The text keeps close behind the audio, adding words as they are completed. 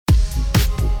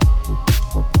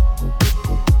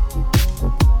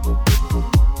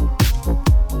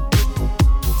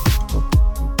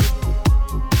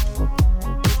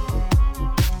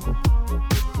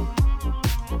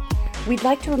We'd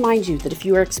like to remind you that if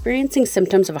you are experiencing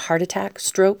symptoms of a heart attack,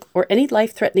 stroke, or any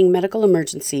life-threatening medical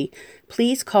emergency,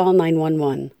 please call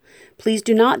 911. Please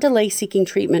do not delay seeking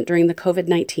treatment during the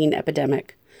COVID-19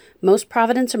 epidemic. Most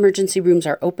Providence emergency rooms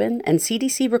are open, and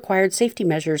CDC-required safety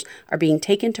measures are being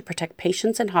taken to protect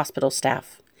patients and hospital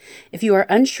staff. If you are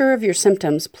unsure of your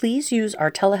symptoms, please use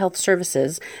our telehealth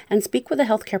services and speak with a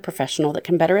healthcare professional that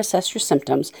can better assess your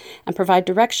symptoms and provide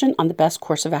direction on the best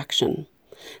course of action.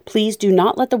 Please do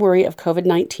not let the worry of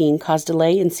COVID-19 cause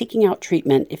delay in seeking out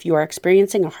treatment if you are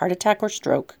experiencing a heart attack or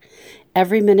stroke.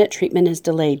 Every minute treatment is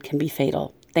delayed can be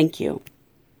fatal. Thank you.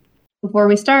 Before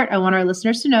we start, I want our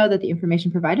listeners to know that the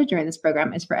information provided during this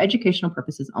program is for educational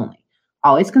purposes only.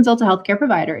 Always consult a healthcare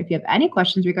provider if you have any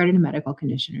questions regarding a medical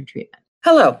condition or treatment.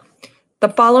 Hello. The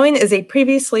following is a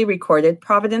previously recorded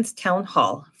Providence Town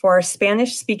Hall for our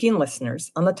Spanish-speaking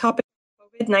listeners on the topic of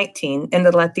COVID-19 in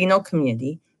the Latino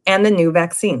community and the new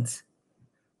vaccines.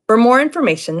 For more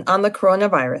information on the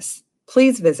coronavirus,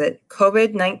 please visit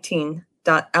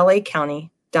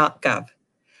covid19.lacounty.gov.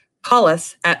 Call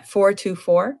us at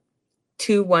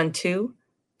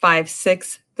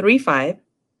 424-212-5635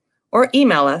 or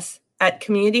email us at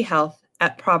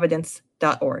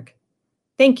communityhealth@providence.org.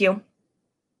 Thank you.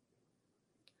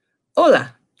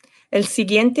 Hola. El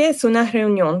siguiente es una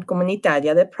reunión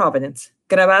comunitaria de Providence,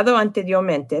 grabado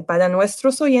anteriormente para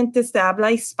nuestros oyentes de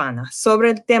habla hispana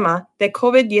sobre el tema de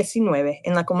COVID-19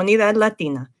 en la comunidad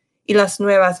latina y las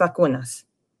nuevas vacunas.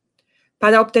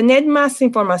 Para obtener más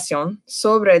información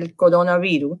sobre el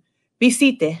coronavirus,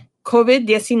 visite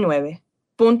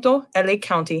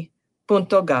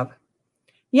covid19.lacounty.gov.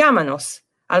 Llámanos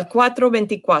al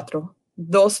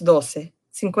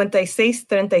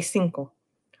 424-212-5635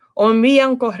 o envía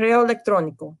un correo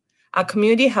electrónico a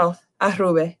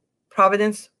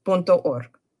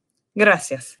communityhealth@providence.org.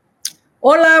 Gracias.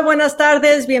 Hola, buenas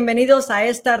tardes. Bienvenidos a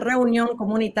esta reunión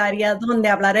comunitaria donde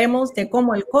hablaremos de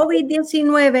cómo el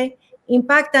COVID-19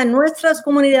 impacta en nuestras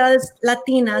comunidades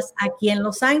latinas aquí en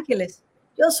Los Ángeles.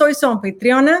 Yo soy su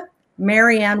anfitriona,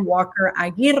 Mary Ann Walker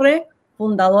Aguirre,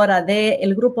 fundadora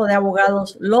del grupo de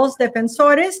abogados Los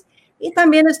Defensores, y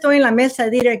también estoy en la mesa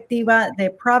directiva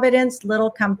de Providence Little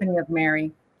Company of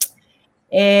Mary.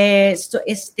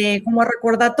 Como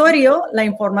recordatorio, la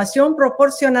información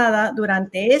proporcionada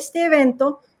durante este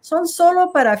evento son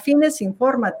solo para fines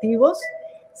informativos.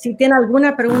 Si tiene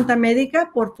alguna pregunta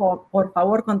médica, por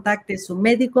favor, contacte su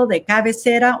médico de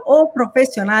cabecera o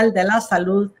profesional de la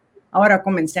salud. Ahora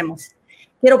comencemos.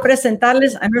 Quiero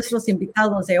presentarles a nuestros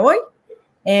invitados de hoy.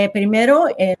 Primero,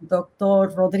 el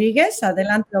doctor Rodríguez.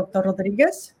 Adelante, doctor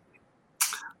Rodríguez.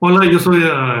 Hola, yo soy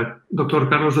doctor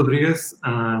Carlos Rodríguez.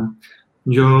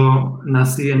 Yo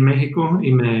nací en México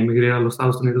y me emigré a los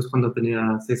Estados Unidos cuando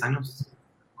tenía 6 años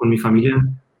con mi familia.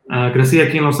 Crecí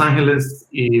aquí en Los Ángeles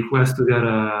y fui a estudiar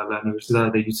a la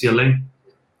Universidad de UCLA.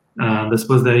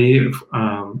 Después de ahí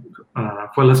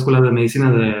fue a la Escuela de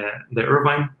Medicina de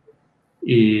Irvine.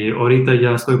 Y ahorita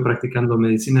ya estoy practicando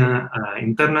medicina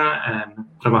interna,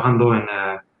 trabajando en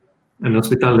el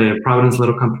hospital de Providence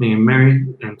Little Company of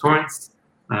Mary en Torrance,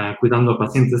 cuidando a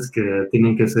pacientes que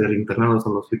tienen que ser internados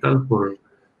al hospital por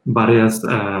varios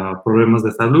problemas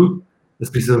de salud,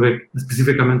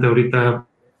 específicamente ahorita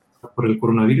por el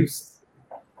coronavirus.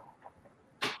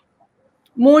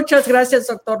 Muchas gracias,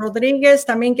 doctor Rodríguez.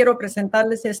 También quiero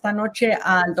presentarles esta noche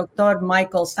al doctor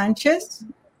Michael Sánchez.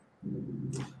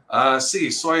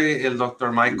 Sí, soy el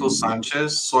doctor Michael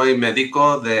Sánchez, soy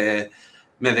médico de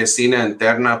medicina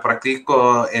interna,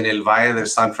 practico en el Valle de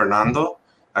San Fernando,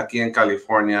 aquí en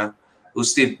California.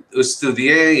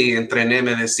 Estudié y entrené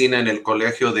medicina en el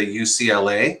colegio de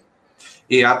UCLA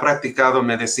y he practicado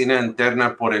medicina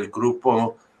interna por el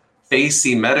grupo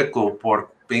Facey Medical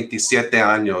por 27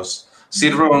 años.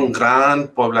 Sirvo a una gran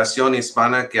población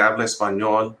hispana que habla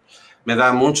español. Me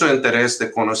da mucho interés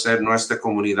de conocer nuestra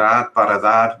comunidad para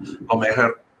dar lo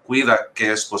mejor cuidado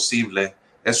que es posible.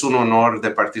 Es un honor de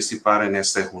participar en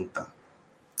esta junta.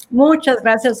 Muchas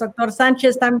gracias, doctor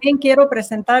Sánchez. También quiero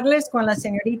presentarles con la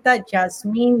señorita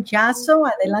Yasmín Yasso.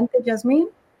 Adelante, Yasmín.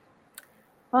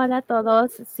 Hola a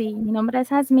todos. Sí, mi nombre es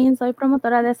Yasmín, soy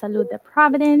promotora de salud de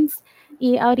Providence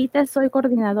y ahorita soy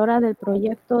coordinadora del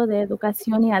proyecto de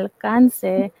educación y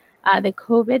alcance de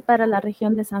COVID para la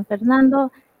región de San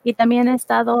Fernando. Y también he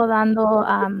estado dando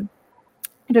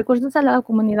recursos a la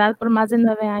comunidad por más de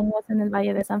 9 años en el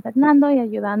Valle de San Fernando y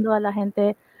ayudando a la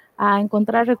gente a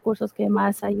encontrar recursos que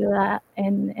más ayuda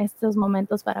en estos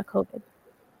momentos para COVID.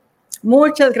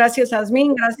 Muchas gracias,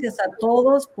 Yasmín. Gracias a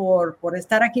todos por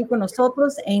estar aquí con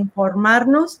nosotros e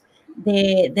informarnos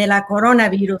de la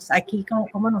coronavirus, aquí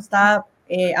cómo nos está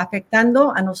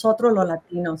afectando a nosotros los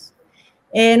latinos.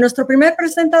 Nuestro primer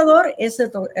presentador es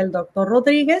el doctor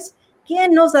Rodríguez,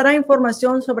 quien nos dará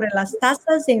información sobre las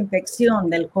tasas de infección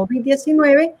del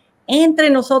COVID-19 entre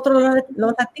nosotros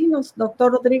los latinos.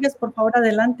 Doctor Rodríguez, por favor,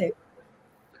 adelante.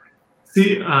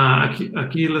 Sí,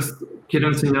 aquí les quiero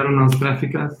enseñar unas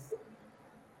gráficas.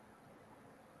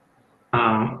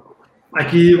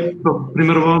 Aquí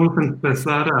primero vamos a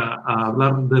empezar a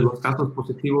hablar de los casos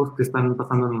positivos que están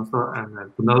pasando en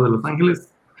el condado de Los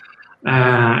Ángeles.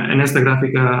 En esta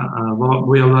gráfica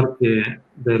voy a hablar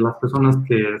de las personas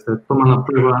que se toman la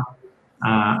prueba.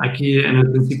 Aquí en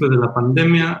el principio de la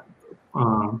pandemia,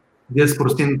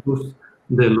 10%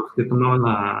 de los que tomaban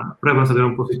la prueba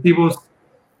salieron positivos.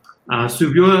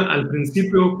 Subió al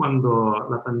principio cuando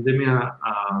la pandemia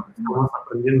estábamos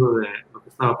aprendiendo de lo que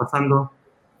estaba pasando,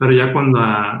 pero ya cuando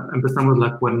empezamos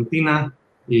la cuarentena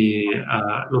y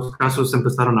los casos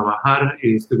empezaron a bajar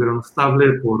y estuvieron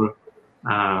estables por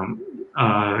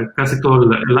casi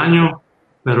todo el año,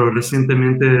 pero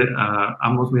recientemente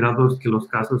hemos mirado que los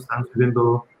casos están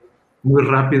subiendo muy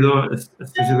rápido,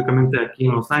 específicamente aquí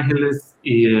en Los Ángeles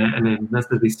y en el mes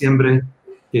de diciembre,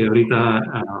 que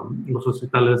ahorita los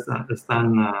hospitales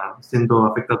están siendo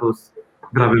afectados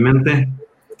gravemente.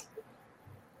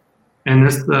 En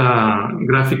este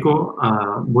gráfico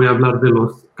voy a hablar de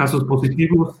los casos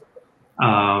positivos,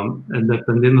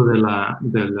 dependiendo del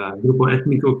grupo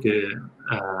étnico que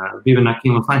viven aquí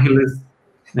en Los Ángeles.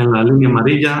 En la línea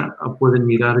amarilla pueden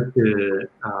mirar que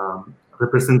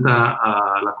representa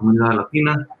a la comunidad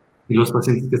latina y los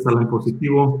pacientes que salen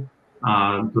positivos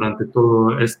durante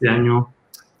todo este año.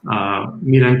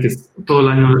 Miran que todo el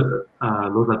año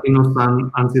los latinos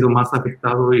han sido más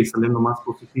afectados y saliendo más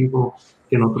positivos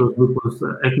que en otros grupos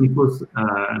étnicos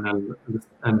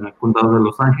en el condado de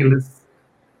Los Ángeles.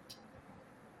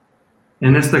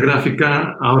 En esta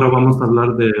gráfica ahora vamos a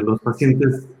hablar de los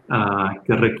pacientes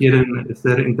que requieren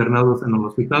ser internados en el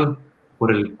hospital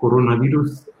por el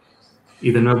coronavirus.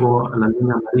 Y de nuevo la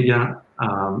línea amarilla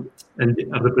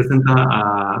representa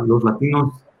a los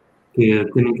latinos que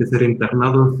tienen que ser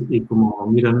internados, y como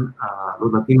miran,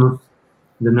 los latinos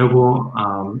de nuevo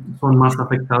son más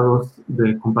afectados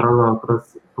comparado a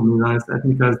otras comunidades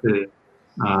étnicas de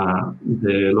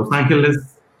Los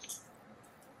Ángeles.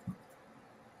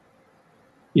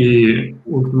 Y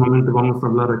últimamente vamos a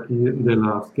hablar aquí de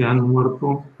las que han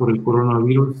muerto por el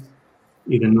coronavirus,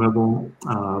 y de nuevo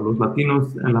los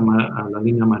latinos en la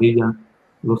línea amarilla.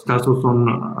 Los casos son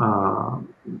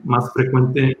más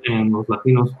frecuentes en los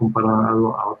latinos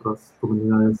comparado a otras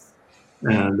comunidades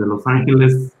de Los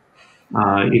Ángeles,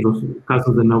 y los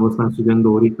casos de nuevo están subiendo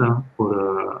ahorita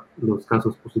por los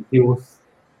casos positivos.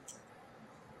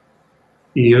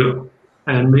 Y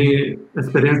en mi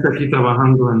experiencia aquí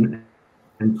trabajando en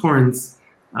Torrance,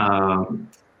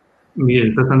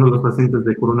 tratando a los pacientes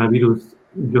de coronavirus,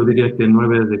 yo diría que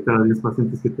 9 de cada 10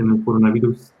 pacientes que tienen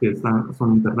coronavirus que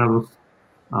son internados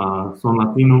son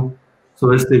latinos.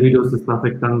 Este virus está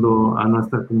afectando a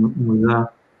nuestra comunidad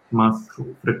más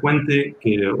frecuente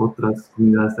que otras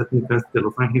comunidades étnicas de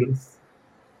Los Ángeles.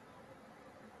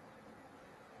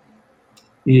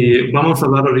 Y vamos a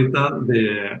hablar ahorita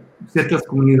de ciertas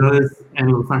comunidades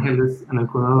en Los Ángeles, en el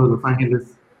condado de Los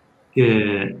Ángeles,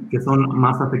 que son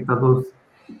más afectados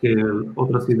que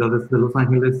otras ciudades de Los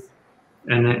Ángeles.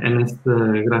 En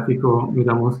este gráfico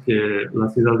miramos que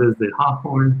las ciudades de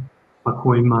Hawthorne,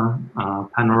 Pacoima,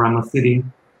 Panorama City,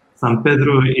 San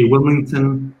Pedro y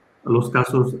Wilmington, los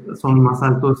casos son más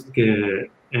altos que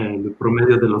el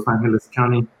promedio de Los Ángeles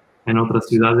County en otras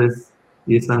ciudades,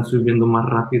 y están subiendo más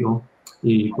rápido.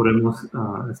 Y por eso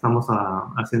estamos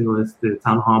haciendo este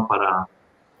town hall para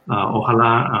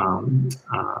ojalá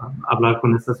hablar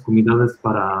con estas comunidades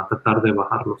para tratar de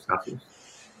bajar los casos.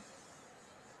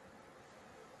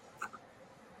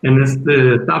 En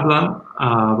esta tabla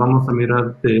vamos a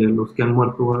mirar de los que han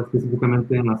muerto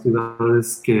específicamente en las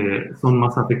ciudades que son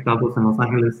más afectados en Los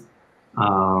Ángeles,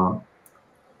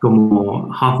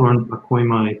 como Hawthorne,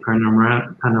 Pacoima y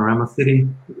Panorama City.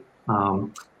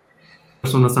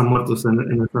 Personas han muerto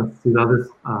en estas ciudades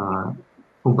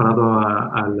comparado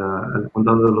al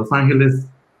condado de Los Ángeles,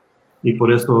 y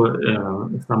por eso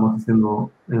estamos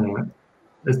haciendo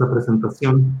esta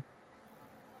presentación.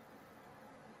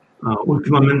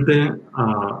 Últimamente,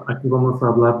 aquí vamos a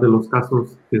hablar de los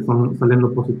casos que son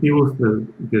saliendo positivos,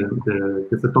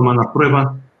 que se toman la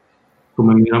prueba.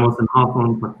 Como miramos en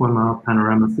Hawthorne, Pacoima,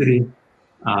 Panorama City,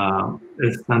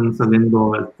 están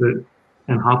saliendo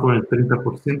en Hawthorne el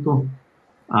 30%,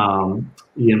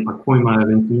 y en Pacoima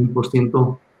el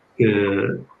 21%,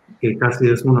 que casi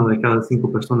es una de cada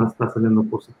 5 personas está saliendo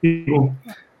positivo.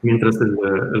 mientras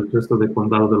el resto del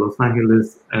condado de Los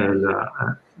Ángeles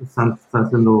está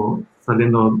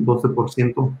saliendo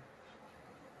 12%.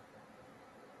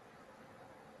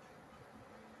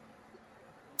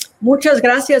 Muchas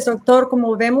gracias, doctor.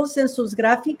 Como vemos en sus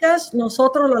gráficas,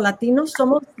 nosotros los latinos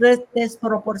somos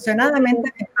desproporcionadamente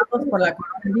afectados por la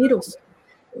coronavirus.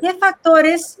 ¿Qué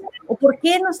factores o por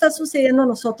qué nos está sucediendo a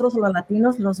nosotros los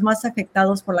latinos los más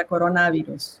afectados por la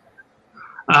coronavirus?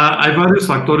 Hay varios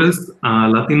factores.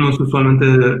 Latinos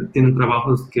usualmente tienen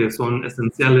trabajos que son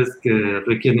esenciales, que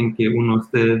requieren que uno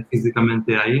esté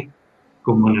físicamente ahí,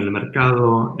 como en el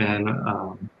mercado, en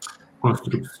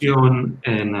construcción,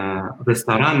 en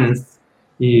restaurantes,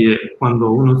 y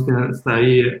cuando uno está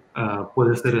ahí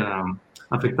puede ser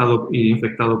afectado y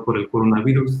infectado por el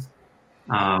coronavirus.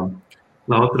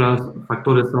 Los otros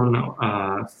factores son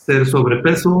ser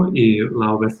sobrepeso y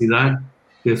la obesidad,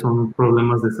 que son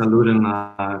problemas de salud en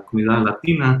la comunidad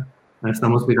latina.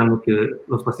 Estamos mirando que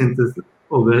los pacientes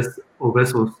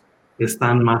obesos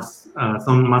son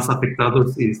más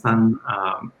afectados y están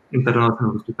internados en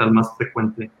el hospital más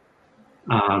frecuente.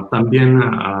 También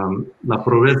la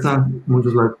pobreza.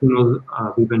 Muchos latinos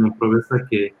viven en pobreza,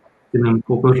 que tienen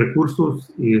pocos recursos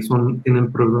y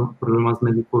tienen problemas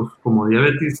médicos como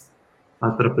diabetes,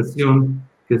 alta presión,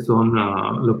 que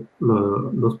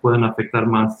los pueden afectar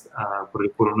más por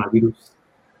el coronavirus.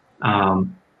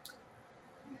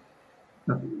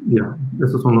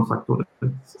 Esos son los factores.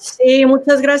 Sí,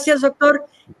 muchas gracias, doctor.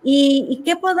 ¿Y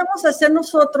qué podemos hacer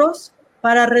nosotros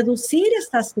para reducir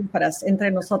estas cifras entre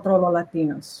nosotros los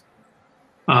latinos?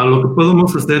 Lo que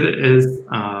podemos hacer es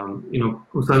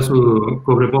usar su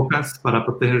cubrebocas para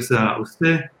protegerse a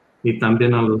usted y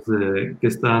también a los que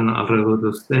están alrededor de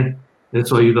usted.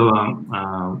 Eso ayuda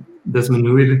a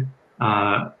disminuir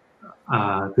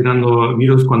tirando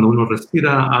virus cuando uno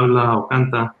respira, habla o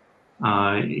canta,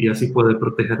 y así puede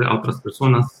proteger a otras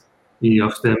personas y a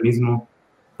usted mismo.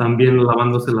 También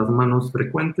lavándose las manos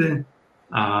frecuente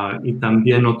y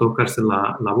también no tocarse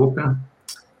la boca.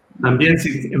 También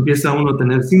si empieza uno a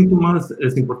tener síntomas,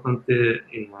 es importante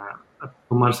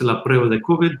tomarse la prueba de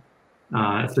COVID,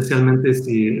 especialmente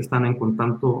si están en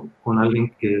contacto con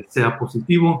alguien que sea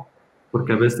positivo,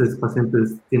 porque a veces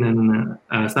pacientes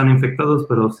están infectados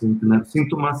pero sin tener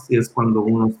síntomas, y es cuando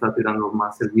uno está tirando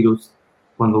más el virus,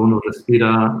 cuando uno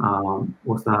respira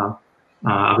o está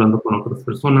hablando con otras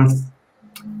personas.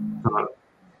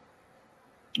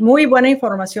 Muy buena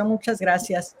información, muchas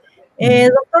gracias.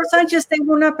 Doctor Sánchez,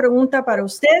 tengo una pregunta para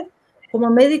usted. Como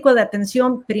médico de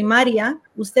atención primaria,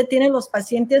 usted tiene los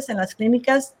pacientes en las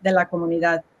clínicas de la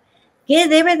comunidad. ¿Qué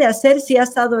debe de hacer si ha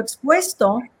estado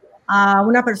expuesto a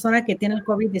una persona que tiene el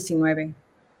COVID-19?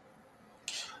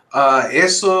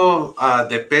 Eso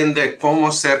depende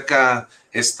cómo cerca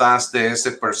estás de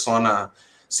esa persona.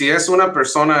 Si es una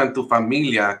persona en tu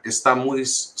familia que está muy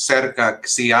cerca,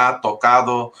 si ha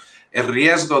tocado, el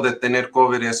riesgo de tener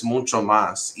COVID es mucho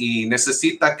más y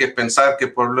necesita que pensar que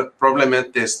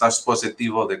probablemente estás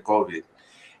positivo de COVID.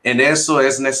 En eso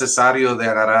es necesario de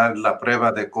agarrar la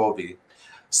prueba de COVID.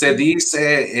 Se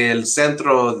dice el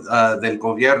centro del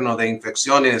gobierno de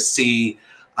infecciones, si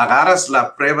agarras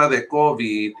la prueba de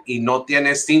COVID y no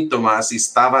tienes síntomas y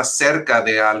estabas cerca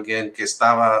de alguien que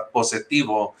estaba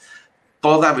positivo,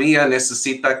 todavía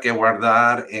necesita que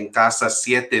guardar en casa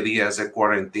 7 días de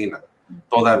cuarentena.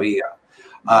 Todavía.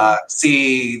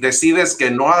 Si decides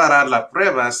que no agarrar la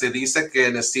prueba, se dice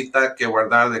que necesita que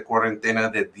guardar de cuarentena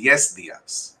de 10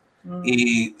 días.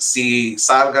 Y si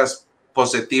salgas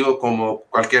positivo como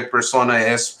cualquier persona,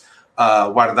 es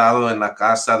guardado en la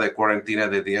casa de cuarentena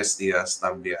de 10 días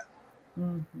también.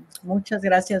 Muchas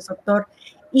gracias, doctor.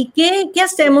 ¿Y qué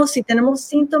hacemos si tenemos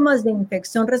síntomas de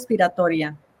infección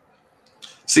respiratoria?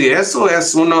 Sí, eso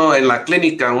es en la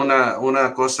clínica,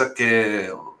 una cosa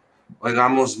que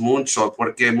oigamos mucho,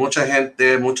 porque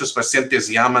muchos pacientes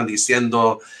llaman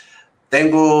diciendo,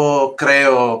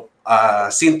 creo,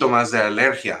 síntomas de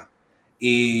alergia,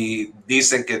 y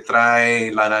dicen que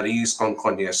trae la nariz con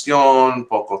congestión,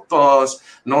 poco tos,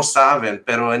 no saben,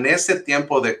 pero en ese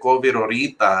tiempo de COVID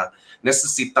ahorita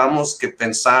necesitamos que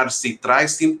pensar si trae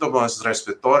síntomas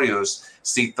respiratorios,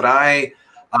 si trae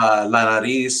la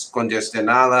nariz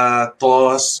congestionada,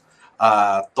 tos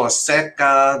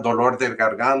seca, dolor de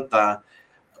garganta.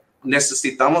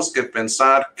 Necesitamos que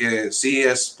pensar que sí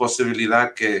es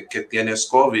posibilidad que tienes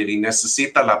COVID y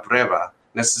necesita la prueba.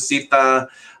 Necesita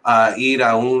ir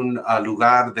a un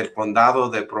lugar del condado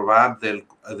de probar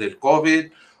del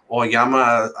COVID, o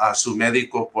llama a su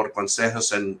médico por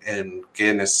consejos en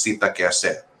qué necesita que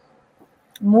hacer.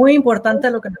 Muy importante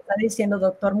lo que nos está diciendo,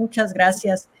 doctor. Muchas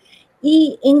gracias.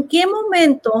 ¿Y en qué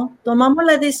momento tomamos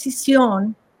la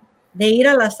decisión de ir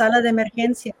a la sala de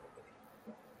emergencia?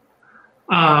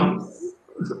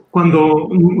 Cuando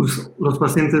los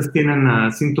pacientes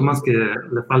tienen síntomas que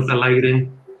le falta el aire,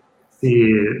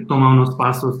 si toma unos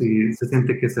pasos y se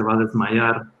siente que se va a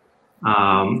desmayar,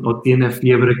 o tiene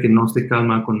fiebre que no se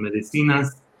calma con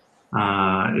medicinas,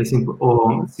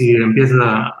 o si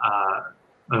empieza a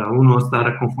uno a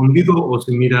estar confundido, o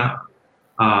si mira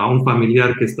a un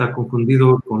familiar que está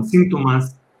confundido con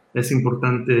síntomas, es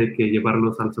importante que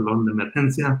llevarlos al salón de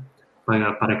emergencia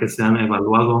para que sean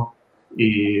evaluados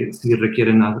y si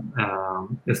requieren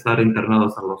estar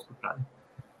internados al hospital.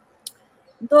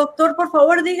 Doctor, por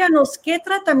favor, díganos qué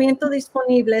tratamientos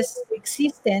disponibles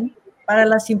existen para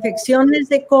las infecciones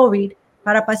de COVID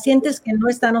para pacientes que no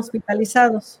están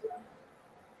hospitalizados.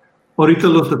 Ahorita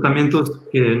los tratamientos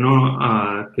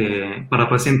para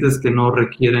pacientes que no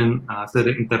requieren ser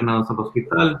internados al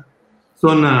hospital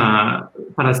son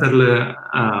para hacerle,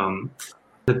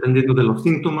 dependiendo de los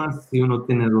síntomas, si uno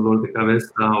tiene dolor de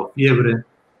cabeza o fiebre,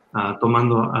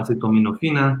 tomando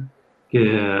acetaminofina,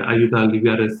 que ayuda a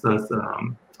aliviar estos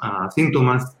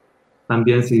síntomas.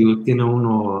 También si tiene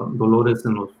uno dolores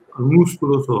en los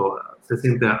músculos o se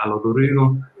siente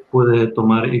adolorido, puede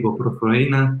tomar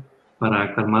ibuprofeína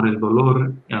para calmar el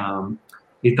dolor.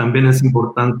 Y también es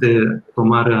importante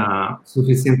tomar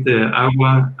suficiente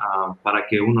agua para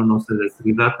que uno no se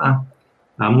deshidrata.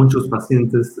 Muchos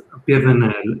pacientes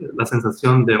pierden la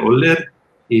sensación de oler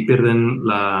y pierden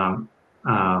la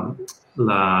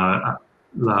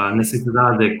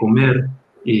necesidad de comer,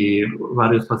 y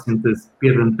varios pacientes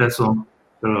pierden peso,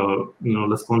 pero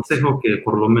les aconsejo que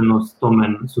por lo menos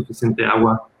tomen suficiente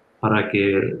agua para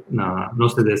que no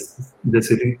se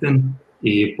deshidraten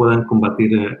y puedan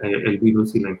combatir el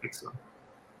virus y la infección.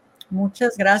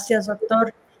 Muchas gracias,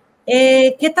 doctor.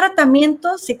 ¿Qué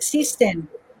tratamientos existen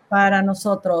para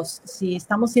nosotros si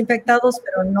estamos infectados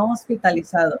pero no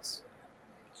hospitalizados?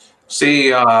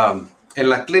 Sí, en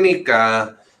la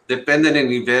clínica depende del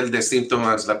nivel de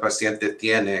síntomas la paciente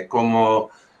tiene. Como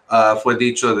fue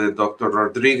dicho del doctor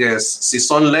Rodríguez, si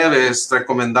son leves,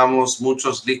 recomendamos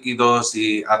muchos líquidos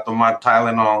y a tomar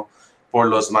Tylenol por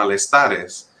los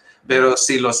malestares. Pero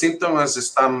si los síntomas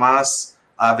están más,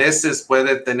 a veces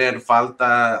puede tener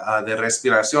falta de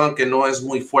respiración, que no es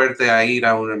muy fuerte a ir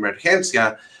a una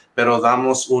emergencia, pero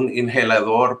damos un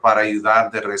inhalador para ayudar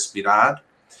de respirar.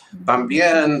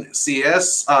 También, si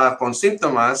es con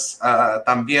síntomas,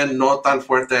 también no tan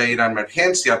fuerte a ir a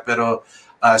emergencia, pero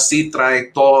sí trae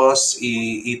tos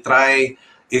y trae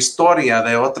historia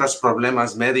de otros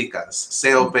problemas médicos,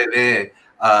 COPD,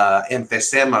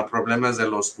 enfisema, problemas de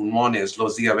los pulmones,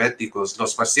 los diabéticos,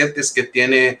 los pacientes que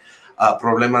tienen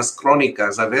problemas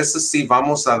crónicos. A veces sí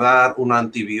vamos a dar un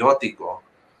antibiótico.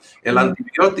 El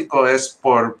antibiótico es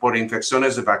por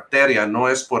infecciones de bacteria, no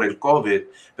es por el COVID,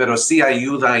 pero sí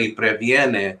ayuda y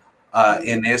previene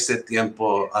en ese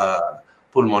tiempo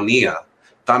pulmonía.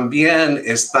 También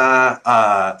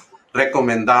está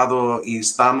recomendado y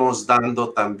estamos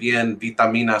dando también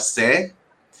vitamina C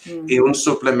y un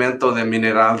suplemento de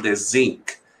mineral de zinc.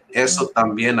 Eso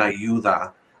también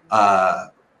ayuda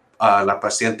a la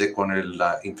paciente con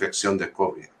la infección de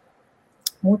COVID.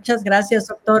 Muchas gracias,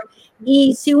 doctor.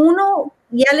 Y si uno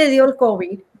ya le dio el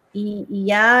COVID y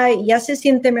ya se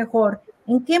siente mejor,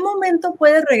 ¿en qué momento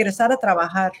puede regresar a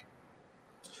trabajar?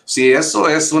 Sí, eso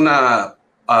es una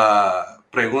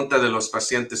pregunta de los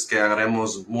pacientes que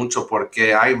haremos mucho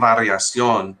porque hay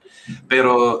variación,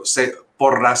 pero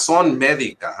por razón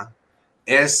médica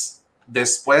es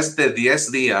después de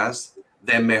 10 días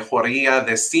de mejoría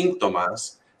de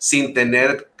síntomas sin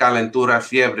tener calentura,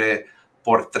 fiebre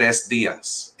por 3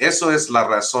 días. Eso es la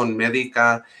razón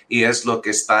médica y es lo que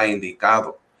está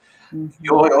indicado.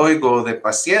 Yo oigo de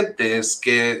pacientes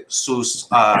que sus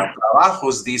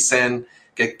trabajos dicen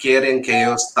que quieren que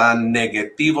ellos estén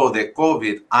negativos de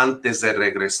COVID antes de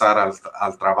regresar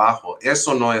al trabajo.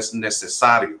 Eso no es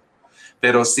necesario.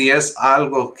 Pero si es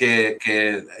algo que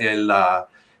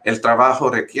el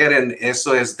trabajo requiere,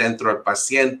 eso es dentro del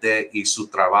paciente y su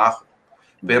trabajo.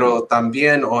 Pero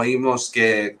también oímos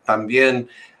que también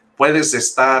puedes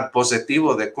estar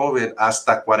positivo de COVID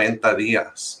hasta 40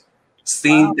 días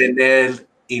sin tener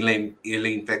la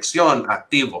infección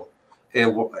activo.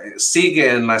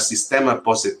 Sigue en el sistema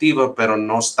positivo, pero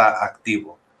no está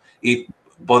activo. Y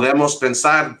podemos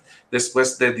pensar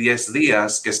después de 10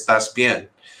 días que estás bien.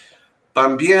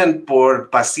 También por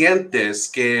pacientes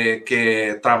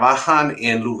que trabajan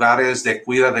en lugares de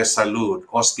cuidado de salud,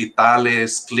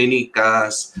 hospitales,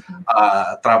 clínicas,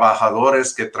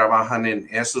 trabajadores que trabajan en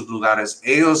esos lugares,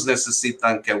 ellos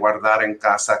necesitan que guardar en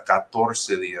casa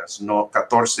 14 días, no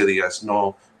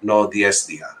 10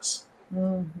 días.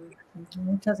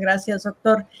 Muchas gracias,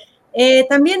 doctor.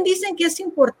 También dicen que es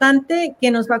importante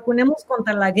que nos vacunemos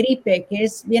contra la gripe, que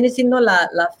viene siendo la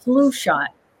flu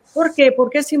shot. ¿Por qué? ¿Por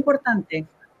qué es importante?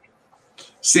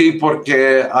 Sí,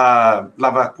 porque la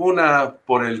vacuna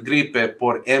por el gripe,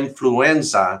 por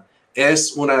influenza,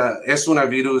 es una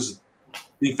virus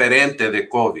diferente de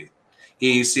COVID.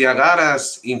 Y si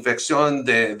agarras infección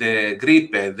de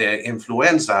gripe, de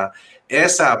influenza,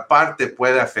 esa parte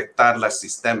puede afectar el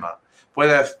sistema,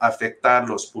 puede afectar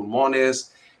los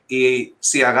pulmones. Y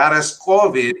si agarras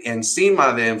COVID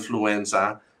encima de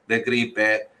influenza, de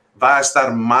gripe, va a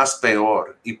estar más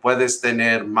peor y puedes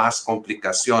tener más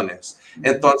complicaciones.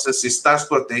 Entonces, si estás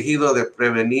protegido de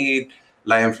prevenir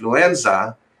la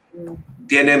influenza,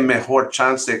 tiene mejor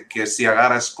chance que si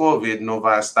agarras COVID no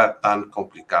va a estar tan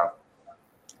complicado.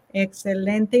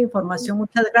 Excelente información,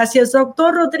 muchas gracias.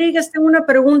 Doctor Rodríguez, tengo una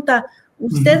pregunta.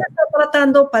 Usted está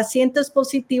tratando pacientes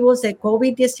positivos de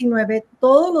COVID-19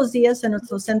 todos los días en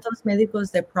nuestros centros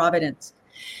médicos de Providence.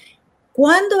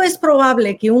 ¿Cuándo es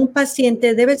probable que un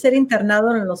paciente debe ser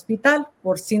internado en el hospital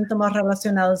por síntomas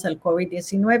relacionados al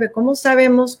COVID-19? ¿Cómo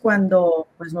sabemos cuándo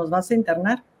nos vas a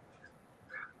internar?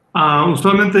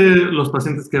 Usualmente los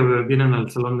pacientes que vienen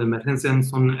al salón de emergencia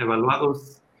son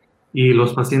evaluados y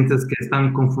los pacientes que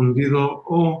están confundidos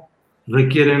o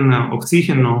requieren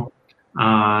oxígeno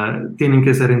tienen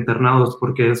que ser internados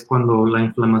porque es cuando la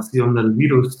inflamación del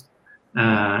virus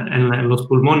en los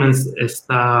pulmones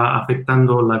está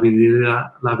afectando la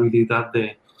habilidad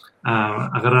de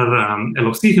agarrar el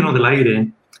oxígeno del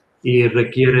aire y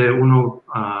requiere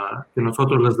que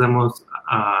nosotros les demos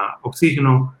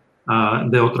oxígeno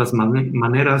de otras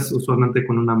maneras, usualmente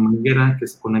con una manguera que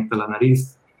se conecta a la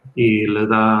nariz y le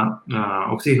da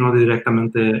oxígeno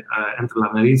directamente entre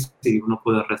la nariz y uno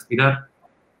puede respirar.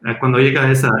 Cuando llega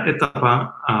a esa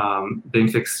etapa de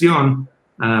infección,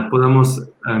 podemos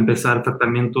empezar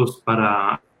tratamientos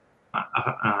para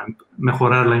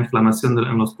mejorar la inflamación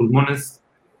en los pulmones,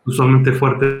 usualmente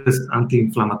fuertes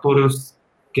antiinflamatorios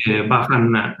que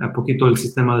bajan un poquito el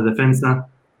sistema de defensa,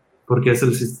 porque es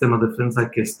el sistema de defensa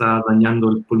que está dañando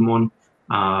el pulmón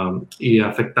y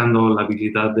afectando la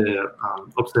habilidad de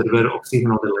observar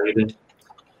oxígeno del aire.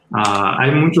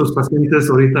 Hay muchos pacientes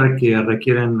ahorita que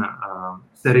requieren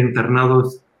ser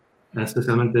internados,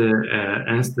 especialmente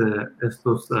en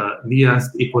estos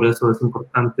días, y por eso es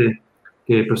importante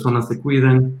que personas se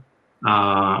cuiden.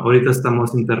 Ahorita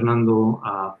estamos internando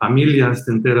a familias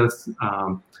enteras,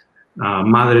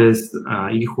 madres,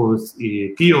 hijos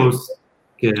y tíos,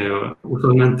 que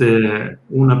usualmente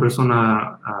una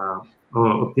persona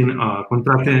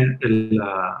contrae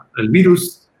el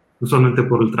virus, usualmente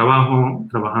por el trabajo,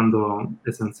 trabajando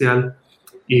esencial,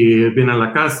 y viene a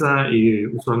la casa y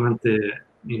usualmente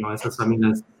esas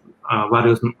familias,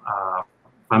 varios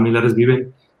familiares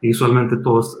viven y usualmente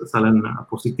todos salen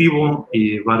positivo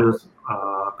y varias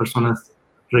personas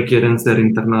requieren ser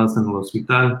internadas en el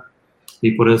hospital.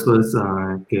 Y por eso es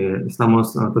que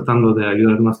estamos tratando de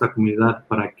ayudar a nuestra comunidad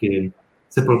para que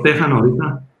se protejan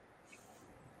ahorita.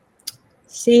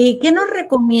 Sí, ¿qué nos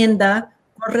recomienda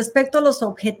con respecto a los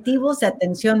objetivos de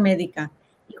atención médica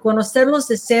y conocer los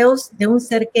deseos de un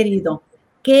ser querido?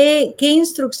 ¿Qué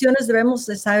instrucciones debemos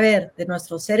de saber de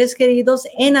nuestros seres queridos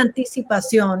en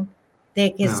anticipación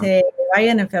de que se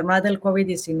vayan a enfermar del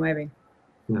COVID-19?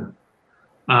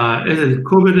 El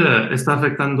COVID está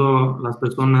afectando a las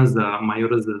personas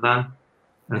mayores de edad,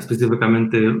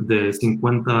 específicamente de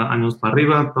 50 años para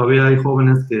arriba. Todavía hay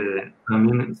jóvenes que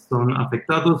también son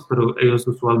afectados, pero ellos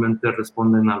usualmente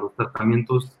responden a los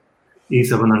tratamientos y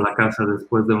se van a la casa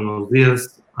después de unos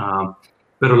días.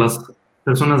 Pero las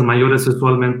personas mayores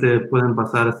usualmente pueden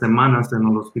pasar semanas en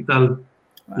el hospital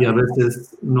y a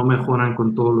veces no mejoran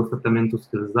con todos los tratamientos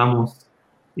que les damos.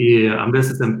 Y a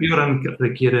veces empeoran, que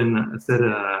requieren ser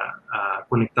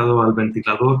conectados al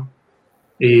ventilador.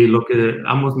 Y lo que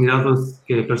hemos mirado es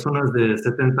que personas de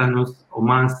 70 años o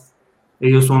más,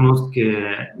 ellos son los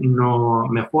que no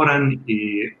mejoran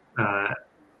y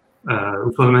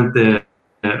usualmente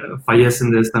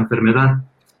fallecen de esta enfermedad.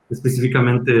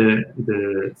 Específicamente,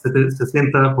 de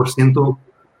 60%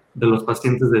 de los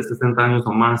pacientes de 60 años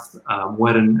o más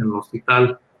mueren en el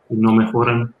hospital y no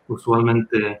mejoran.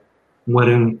 Usualmente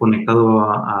mueren conectados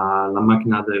a la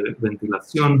máquina de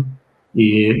ventilación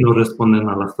y no responden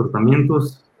a los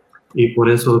tratamientos. Y por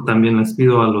eso también les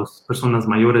pido a las personas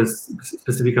mayores,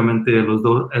 específicamente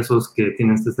esos que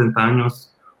tienen 60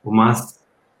 años o más,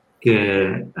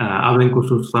 que hablen con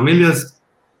sus familias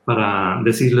para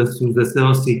decirles sus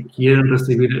deseos si quieren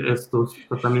recibir estos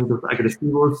tratamientos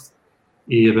agresivos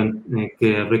y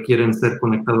que requieren ser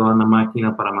conectados a una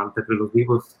máquina para mantenerlos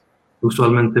vivos.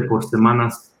 usualmente por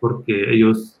semanas, porque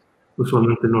ellos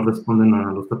usualmente no responden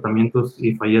a los tratamientos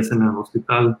y fallecen en el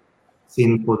hospital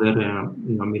sin poder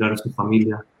mirar a su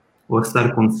familia o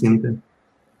estar consciente.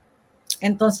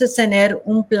 Entonces, tener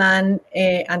un plan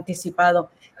anticipado.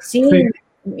 Sí, Sí.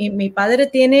 Mi padre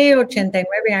tiene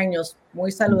 89 años,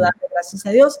 muy saludable, gracias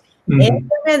a Dios. Él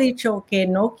me ha dicho que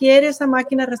no quiere esa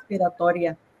máquina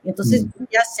respiratoria. Entonces,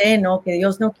 ya sé, ¿no? Que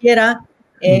Dios no quiera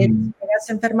que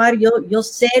se enfermar. Yo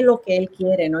sé lo que Él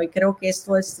quiere, ¿no? Y creo que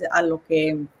esto es a lo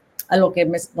que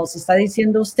nos está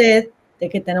diciendo usted, de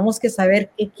que tenemos que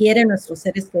saber qué quieren nuestros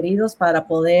seres queridos para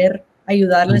poder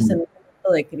ayudarles en un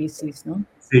momento de crisis, ¿no?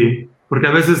 Sí, porque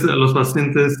a veces los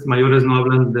pacientes mayores no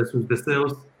hablan de sus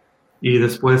deseos y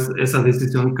después esa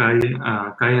decisión cae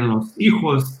en los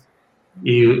hijos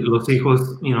y los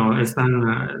hijos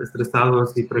están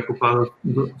estresados y preocupados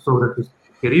sobre sus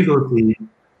queridos y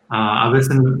a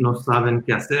veces no saben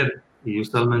qué hacer y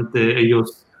usualmente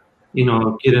ellos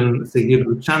quieren seguir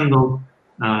luchando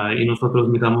y nosotros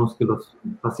miramos que los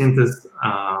pacientes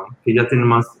que ya tienen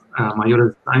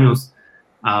mayores años,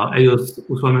 ellos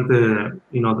usualmente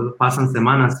pasan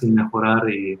semanas sin mejorar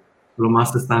y lo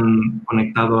más están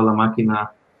conectados a la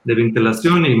máquina de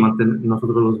ventilación y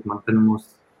nosotros los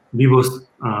mantenemos vivos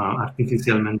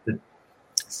artificialmente.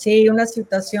 Sí, una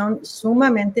situación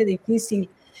sumamente difícil.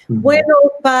 Bueno,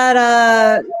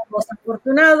 para los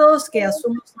afortunados, que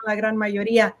asumo son la gran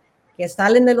mayoría que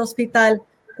salen del hospital,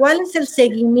 ¿cuál es el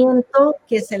seguimiento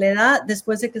que se le da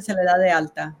después de que se le da de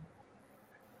alta?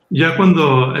 Ya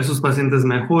cuando esos pacientes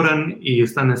mejoran y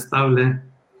están estables,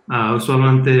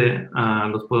 usualmente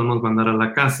los podemos mandar a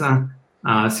la casa.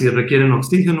 Si requieren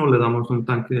oxígeno, le damos un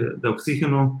tanque de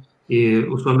oxígeno y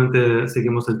usualmente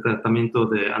seguimos el tratamiento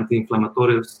de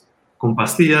antiinflamatorios con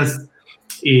pastillas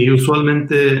y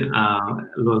usualmente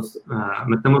los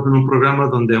metemos en un programa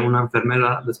donde una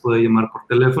enfermera les puede llamar por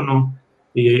teléfono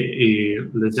y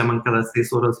les llaman cada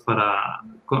 6 horas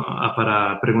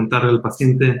para preguntarle al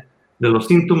paciente de los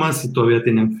síntomas, si todavía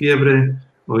tienen fiebre,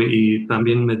 y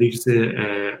también medirse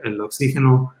el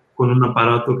oxígeno con un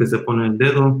aparato que se pone en el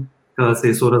dedo cada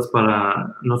 6 horas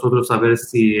para nosotros saber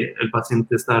si el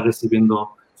paciente está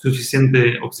recibiendo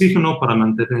suficiente oxígeno para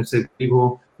mantenerse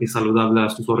vivo y saludable a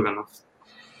sus órganos.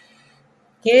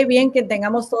 Qué bien que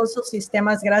tengamos todos esos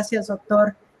sistemas. Gracias,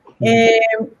 doctor.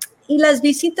 ¿Y las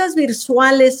visitas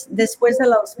virtuales después de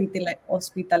la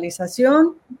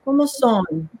hospitalización, cómo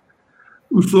son?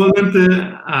 Usualmente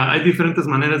hay diferentes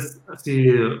maneras. Si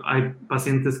hay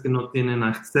pacientes que no tienen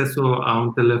acceso a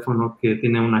un teléfono que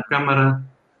tiene una cámara,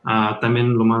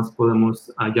 también lo más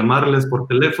podemos llamarles por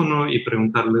teléfono y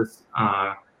preguntarles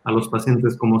a los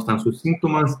pacientes cómo están sus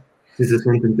síntomas, si se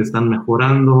sienten que están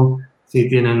mejorando, si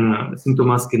tienen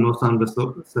síntomas que no se han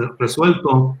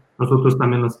resuelto. Nosotros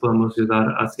también les podemos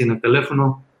ayudar así en el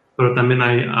teléfono, pero también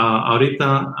hay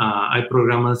ahorita hay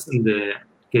programas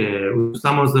que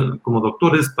usamos como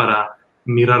doctores para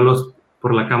mirarlos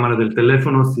por la cámara del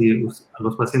teléfono si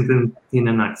los pacientes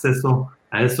tienen acceso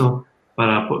a eso,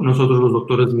 para nosotros los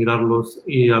doctores mirarlos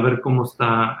y a ver cómo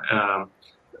está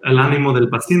el ánimo del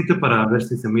paciente para ver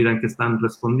si se miran que están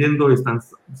respondiendo y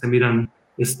se miran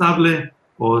estable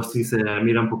o si se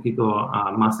mira un poquito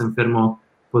más enfermo,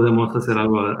 podemos hacer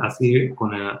algo así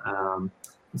con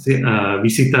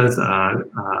visitas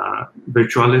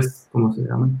virtuales, ¿cómo se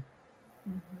llaman?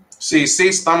 Sí,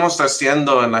 estamos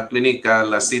haciendo en la clínica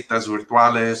las citas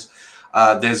virtuales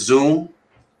de Zoom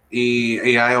y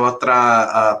hay otro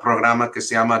programa que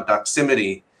se llama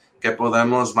Doximity, que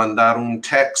podemos mandar un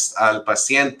text al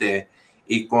paciente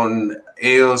y con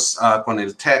ellos, con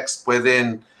el text,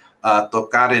 pueden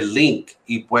tocar el link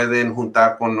y pueden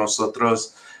juntar con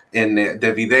nosotros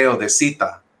de video de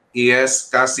cita. Y es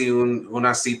casi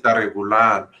una cita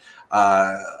regular.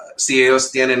 Si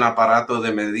ellos tienen aparato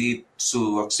de medir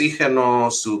su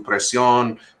oxígeno, su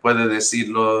presión, puede decir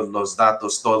los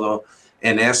datos, todo.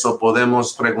 En eso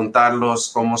podemos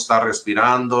preguntarlos cómo está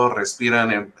respirando,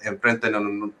 respiran enfrente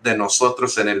de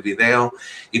nosotros en el video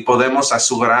y podemos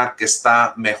asegurar que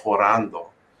está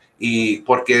mejorando. Y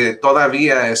porque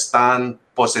todavía están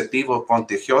positivos,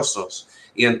 contagiosos,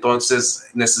 y entonces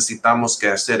necesitamos que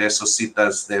hacer esas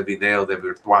citas de video de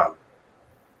virtual.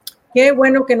 Qué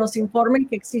bueno que nos informen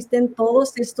que existen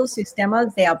todos estos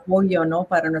sistemas de apoyo, ¿no?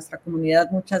 Para nuestra comunidad.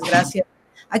 Muchas gracias.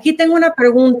 Aquí tengo una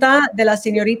pregunta de la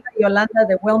señorita Yolanda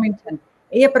de Wilmington.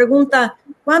 Ella pregunta,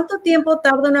 ¿cuánto tiempo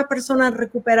tarda una persona en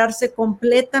recuperarse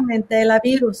completamente de la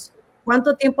virus?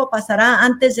 ¿Cuánto tiempo pasará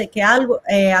antes de que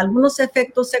algunos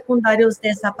efectos secundarios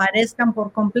desaparezcan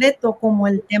por completo, como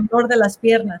el temblor de las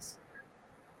piernas?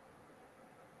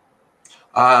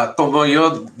 Como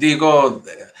yo digo,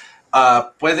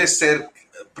 puede ser,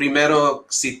 primero,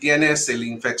 si tienes la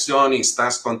infección y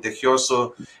estás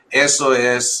contagioso, eso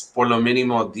es por lo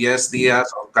mínimo 10 días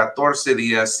o 14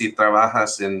 días si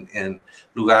trabajas en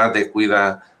lugar de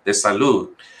cuidado de salud.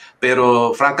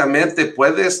 Pero francamente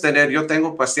yo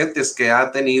tengo pacientes que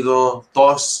han tenido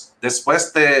tos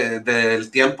después del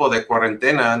tiempo de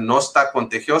cuarentena, no está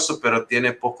contagioso, pero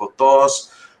tiene poco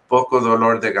tos, poco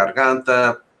dolor de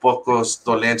garganta, pocos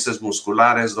dolencias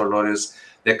musculares, dolores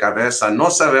de cabeza. No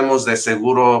sabemos de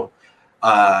seguro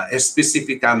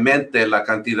específicamente la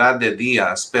cantidad de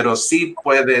días, pero sí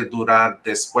puede durar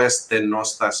después de no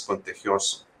estar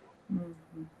contagioso.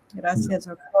 Gracias,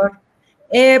 doctor.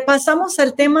 Pasamos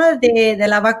al tema de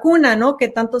la vacuna, ¿no? Que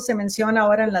tanto se menciona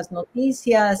ahora en las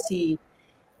noticias y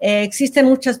existen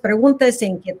muchas preguntas e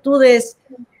inquietudes.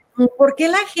 ¿Por qué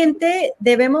la gente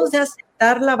debemos de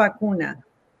aceptar la vacuna?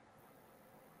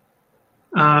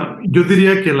 Yo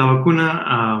diría que la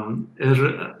vacuna es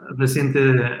reciente,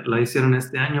 la hicieron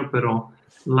este año, pero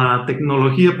la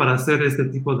tecnología para hacer este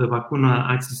tipo de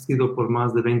vacuna ha existido por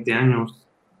más de 20 años.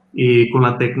 Y con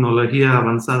la tecnología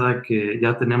avanzada que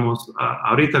ya tenemos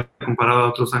ahorita comparado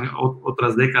a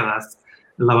otras décadas,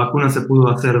 la vacuna se pudo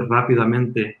hacer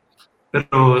rápidamente.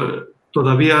 Pero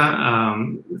todavía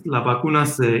la vacuna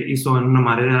se hizo en una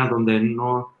manera donde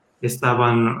no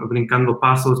estaban brincando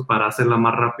pasos para hacerla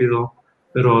más rápido,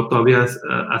 pero todavía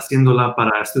haciéndola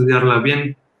para estudiarla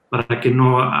bien, para que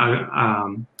no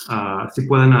si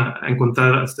pueden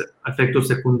encontrar efectos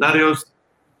secundarios,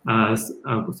 pues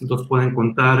los pueden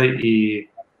contar y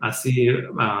así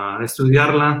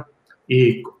estudiarla.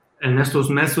 Y en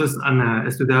estos meses han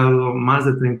estudiado más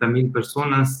de 30,000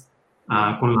 personas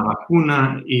con la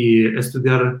vacuna y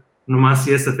estudiar no más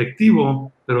si es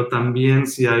efectivo, pero también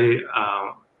si hay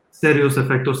serios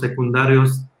efectos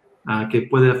secundarios que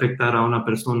puede afectar a una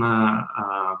persona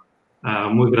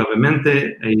muy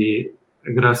gravemente. Y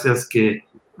gracias que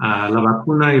la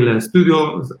vacuna y el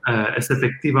estudio es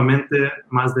efectivamente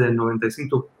más de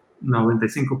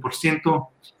 95%,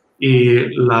 y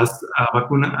los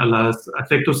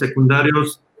efectos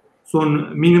secundarios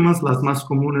son mínimos. Las más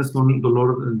comunes son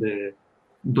dolor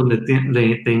donde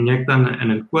te inyectan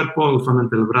en el cuerpo,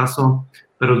 usualmente el brazo,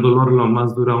 pero el dolor lo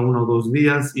más dura 1 o 2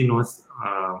 días y no es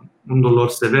un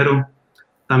dolor severo.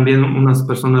 También unas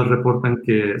personas reportan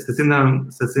que se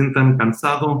sientan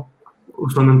cansados,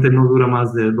 usualmente no dura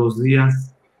más de 2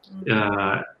 días.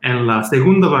 En la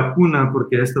segunda vacuna,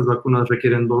 porque estas vacunas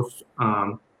requieren 2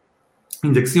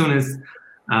 inyecciones,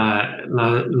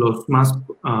 los más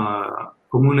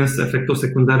comunes efectos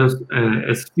secundarios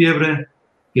es fiebre,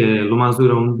 que lo más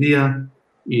dura 1 día,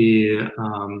 y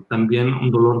también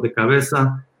un dolor de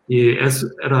cabeza, y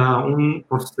era un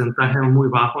porcentaje muy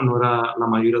bajo, no era la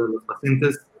mayoría de los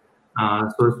pacientes.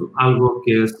 Esto es algo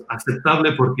que es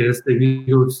aceptable porque este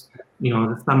virus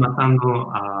está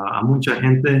matando a mucha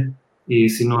gente, y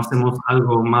si no hacemos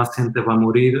algo, más gente va a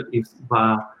morir y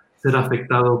va a ser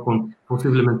afectado con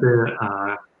posiblemente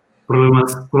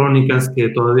problemas crónicos que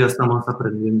todavía estamos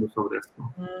aprendiendo sobre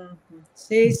esto.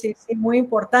 Sí, muy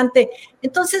importante.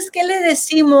 Entonces, ¿qué le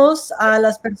decimos a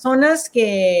las personas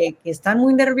que están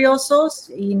muy nerviosos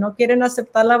y no quieren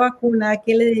aceptar la vacuna?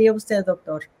 ¿Qué le diría usted,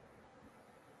 doctor?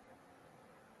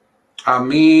 A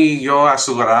mí, yo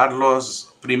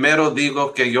asegurarlos, primero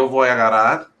digo que yo voy a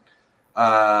agarrar.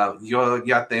 Yo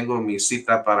ya tengo mi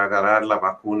cita para agarrar la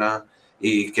vacuna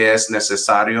y que es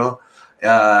necesario.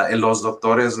 Los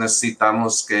doctores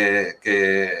necesitamos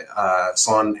que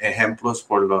son ejemplos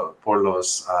por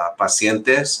los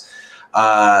pacientes.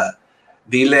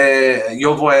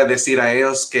 Yo voy a decir a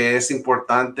ellos que es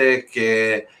importante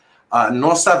que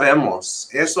no sabemos.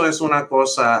 Eso es una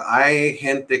cosa. Hay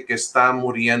gente que está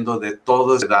muriendo de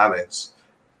todas edades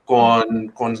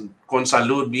con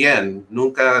salud bien,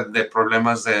 nunca de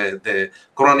problemas de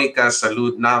crónica,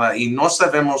 salud, nada. Y no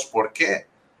sabemos por qué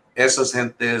esas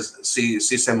gentes si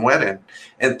se mueren.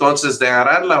 Entonces, de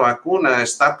agarrar la vacuna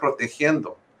está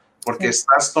protegiendo, porque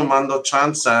estás tomando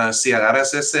chance. Si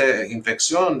agarras esa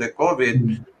infección de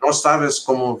COVID, no sabes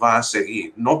cómo va a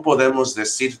seguir. No podemos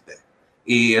decirte.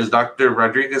 Y el doctor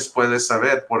Rodríguez puede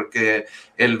saber porque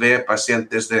él ve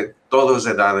pacientes de todas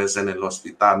edades en el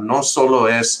hospital. No solo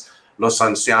es los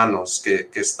ancianos que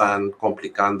están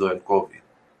complicando el COVID.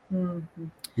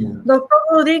 Doctor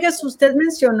Rodríguez, usted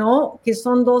mencionó que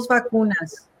son 2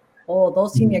 vacunas o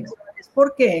 2 inyecciones.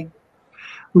 ¿Por qué?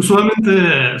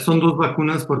 Usualmente son 2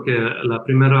 vacunas porque la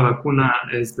primera vacuna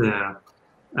está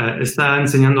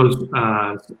enseñando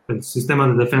el sistema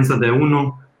de defensa de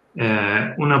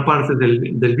una parte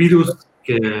del virus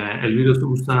que el virus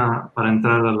usa para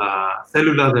entrar a la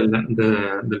célula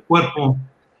del cuerpo,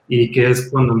 y que es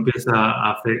cuando empieza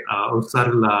a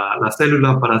usar la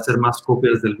célula para hacer más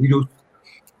copias del virus.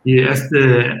 Y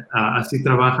así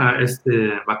trabaja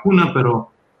esta vacuna,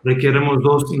 pero requeremos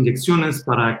 2 inyecciones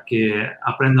para que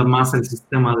aprenda más el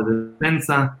sistema de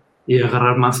defensa y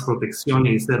agarrar más protección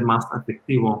y ser más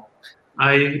efectivo.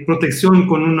 Hay protección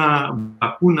con una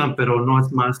vacuna, pero no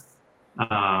es más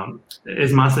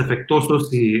efectuoso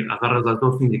si agarras las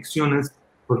 2 inyecciones,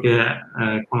 porque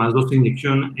con las 2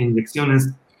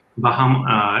 inyecciones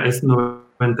es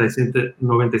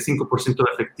 95%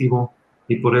 efectivo,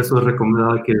 y por eso es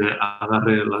recomendable que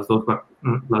agarre las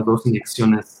dos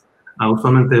inyecciones,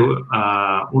 usualmente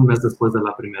un mes después de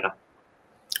la primera.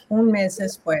 Un mes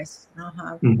después.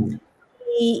 Ajá. Uh-huh.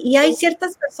 Y hay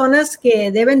ciertas personas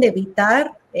que deben de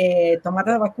evitar tomar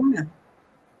la vacuna.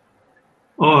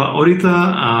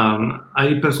 Ahorita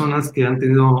hay personas que han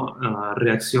tenido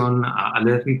reacción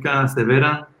alérgica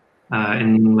severa.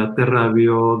 En Inglaterra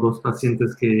había 2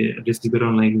 pacientes que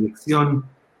recibieron la inyección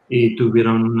y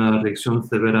tuvieron una reacción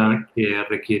severa que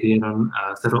requirieron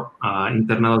ser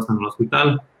internados en el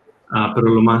hospital, pero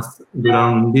lo más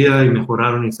duraron un día y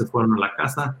mejoraron y se fueron a la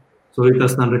casa. Ahorita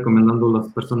están recomendando a las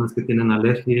personas que tienen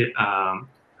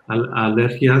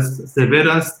alergias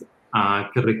severas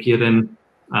que requieren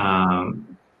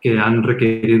que han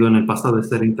requerido en el pasado de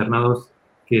ser internados,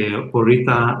 que por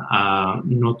ahorita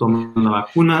no toman la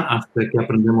vacuna hasta que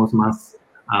aprendemos más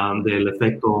del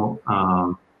efecto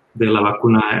de la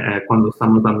vacuna cuando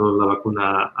estamos dando la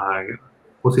vacuna a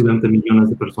posiblemente millones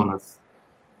de personas.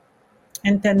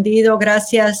 Entendido,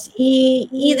 gracias.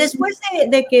 Y después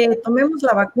de que tomemos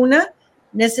la vacuna,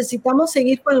 ¿necesitamos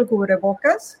seguir con el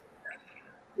cubrebocas?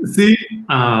 Sí,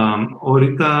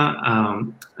 ahorita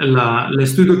el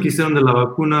estudio que hicieron de la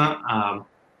vacuna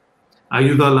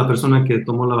ayuda a la persona que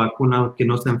tomó la vacuna que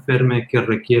no se enferme, que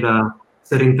requiera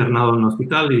ser internado en el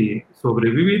hospital y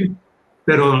sobrevivir,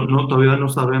 pero todavía no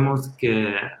sabemos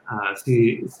que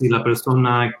si la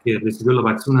persona que recibió la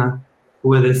vacuna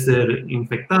puede ser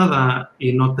infectada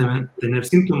y no tener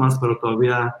síntomas, pero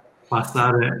todavía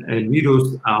pasar el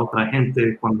virus a otra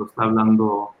gente cuando está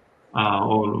hablando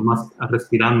o más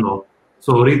respirando.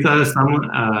 Ahorita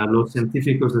los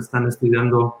científicos están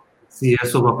estudiando si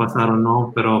eso va a pasar o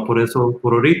no, pero por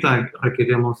ahorita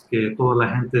requerimos que toda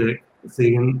la gente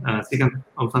sigan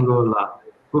usando la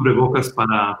cubrebocas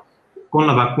con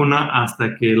la vacuna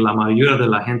hasta que la mayoría de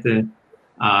la gente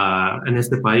en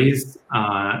este país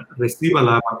reciba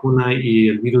la vacuna y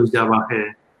el virus ya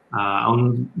baje a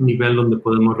un nivel donde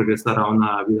podemos regresar a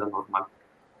una vida normal.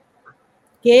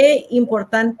 Qué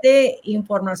importante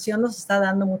información nos está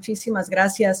dando. Muchísimas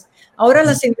gracias. Ahora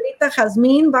la señorita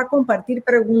Jazmín va a compartir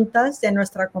preguntas de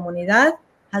nuestra comunidad.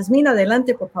 Jazmín,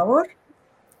 adelante, por favor.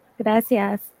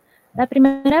 Gracias. La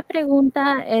primera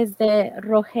pregunta es de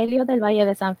Rogelio del Valle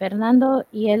de San Fernando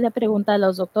y él le pregunta a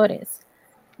los doctores: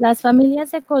 ¿las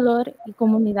familias de color y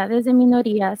comunidades de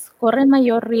minorías corren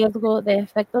mayor riesgo de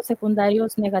efectos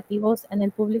secundarios negativos en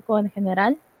el público en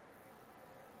general?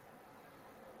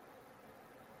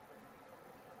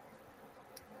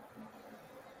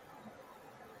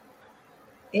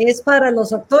 Es para los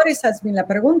doctores, Jazmín, la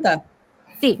pregunta.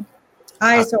 Sí.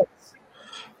 Eso.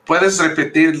 ¿Puedes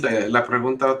repetir la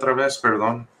pregunta otra vez?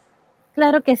 Perdón.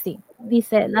 Claro que sí.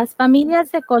 Dice, ¿las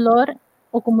familias de color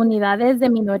o comunidades de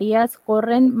minorías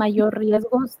corren mayor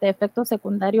riesgos de efectos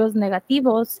secundarios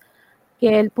negativos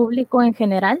que el público en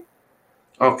general?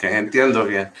 Ok, entiendo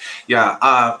bien.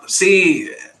 Sí,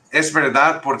 es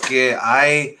verdad, porque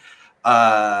hay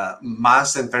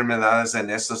más enfermedades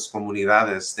en estas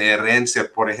comunidades de herencia.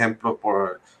 Por ejemplo,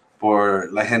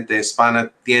 por la gente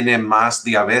hispana tiene más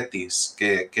diabetes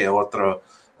que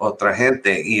otra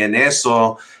gente, y en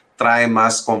eso trae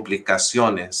más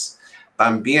complicaciones.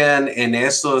 También en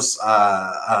esas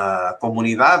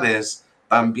comunidades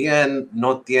también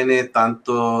no tiene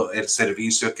tanto el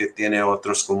servicio que tiene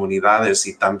otras comunidades,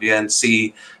 y también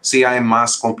sí hay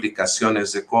más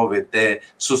complicaciones de COVID, de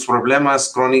sus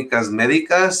problemas crónicas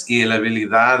médicas y la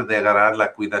habilidad de agarrar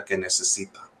la cuida que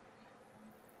necesita.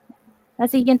 La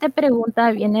siguiente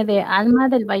pregunta viene de Alma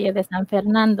del Valle de San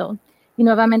Fernando y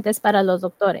nuevamente es para los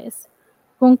doctores.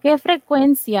 ¿Con qué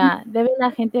frecuencia debe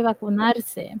la gente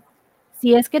vacunarse?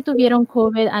 Si es que tuvieron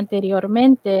COVID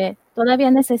anteriormente,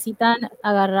 ¿todavía necesitan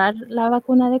agarrar la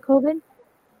vacuna de COVID?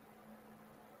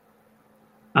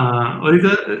 Ahorita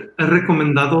he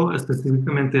recomendado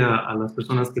específicamente a las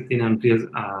personas que tienen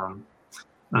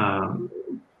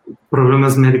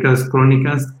problemas médicos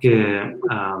crónicas que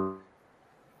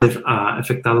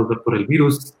afectados por el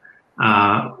virus.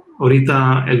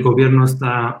 Ahorita el gobierno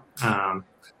está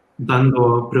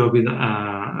dando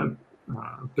prioridad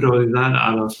prioridad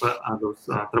a los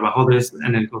trabajadores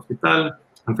en el hospital,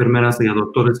 enfermeras y a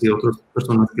doctores y otras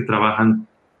personas que trabajan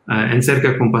en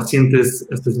cerca con pacientes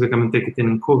específicamente que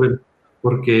tienen COVID,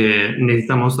 porque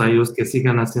necesitamos a ellos que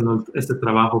sigan haciendo este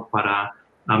trabajo para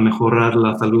mejorar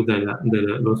la salud de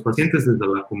los pacientes desde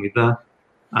la comunidad.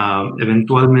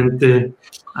 Eventualmente,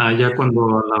 ya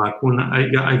cuando la vacuna,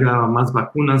 haya más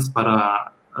vacunas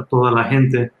para toda la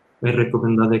gente, es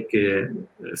recomendable que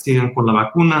sigan con la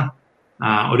vacuna.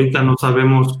 Ahorita no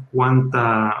sabemos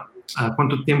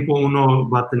cuánto tiempo uno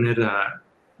va a tener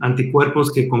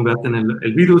anticuerpos que combaten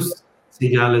el virus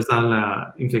si ya les da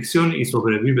la infección y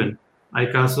sobreviven. Hay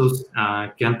casos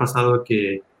que han pasado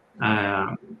que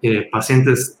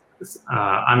pacientes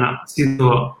han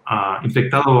sido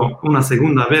infectados una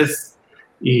segunda vez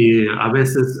y a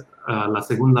veces la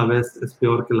segunda vez es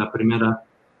peor que la primera.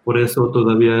 Por eso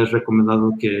todavía es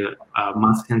recomendado que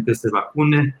más gente se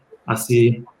vacune.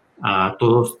 Así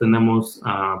todos tenemos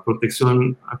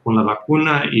protección con la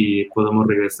vacuna y podemos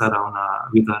regresar a una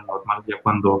vida normal ya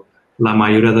cuando la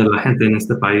mayoría de la gente en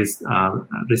este país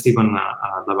reciban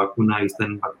la vacuna y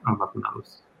estén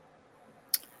vacunados.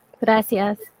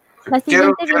 Gracias.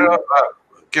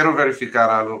 Quiero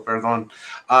verificar algo, perdón.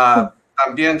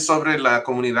 También sobre las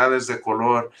comunidades de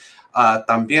color,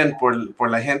 también por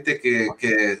la gente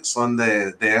que son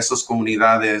de esas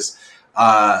comunidades,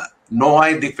 no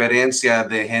hay diferencia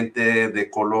de gente de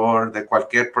color, de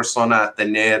cualquier persona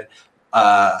tener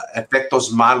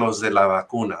efectos malos de la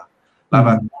vacuna. La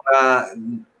vacuna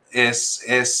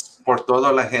es por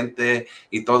toda la gente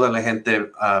y toda la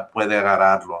gente puede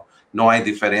agarrarlo. No hay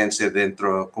diferencia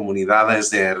dentro de comunidades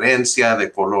de herencia, de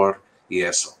color y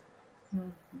eso.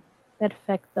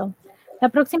 Perfecto. La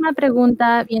próxima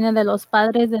pregunta viene de los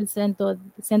padres del centro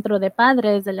de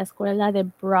padres de la escuela de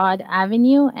Broad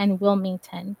Avenue en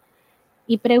Wilmington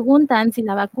y preguntan si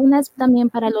la vacuna es también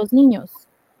para los niños.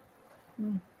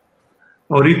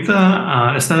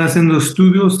 Ahorita están haciendo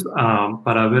estudios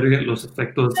para ver los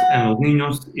efectos en los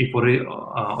niños y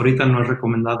ahorita no es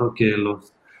recomendado que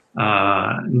los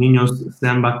niños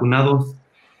sean vacunados.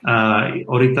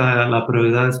 Ahorita la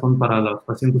prioridad son para los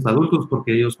pacientes adultos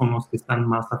porque ellos son los que están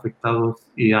más afectados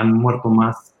y han muerto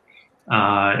más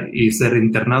y ser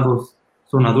internados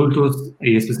son adultos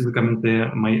y específicamente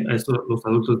los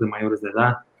adultos de mayores de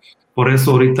edad. Por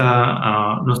eso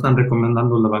ahorita no están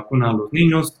recomendando la vacuna a los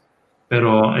niños,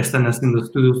 pero están haciendo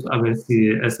estudios a ver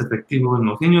si es efectivo en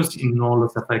los niños y no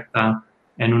les afecta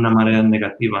en una manera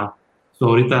negativa.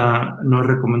 Ahorita no es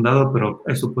recomendado, pero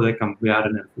eso puede cambiar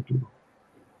en el futuro.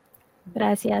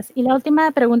 Gracias. Y la última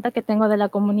pregunta que tengo de la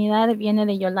comunidad viene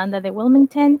de Yolanda de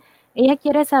Wilmington. Ella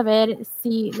quiere saber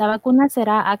si la vacuna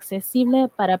será accesible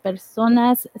para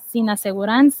personas sin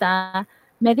aseguranza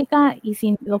médica y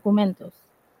sin documentos.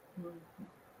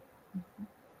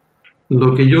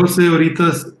 Lo que yo sé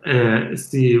ahorita es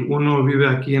si uno vive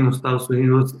aquí en los Estados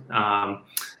Unidos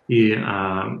y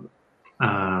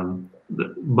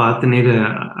va a tener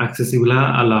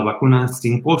accesibilidad a la vacuna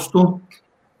sin costo.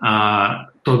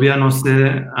 Todavía no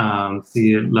sé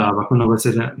si la vacuna va a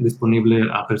ser disponible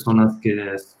a personas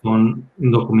que son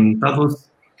indocumentados,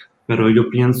 pero yo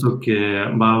pienso que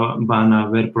van a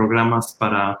haber programas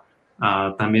para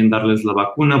también darles la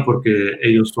vacuna porque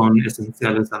ellos son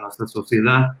esenciales a nuestra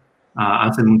sociedad.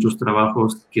 Hacen muchos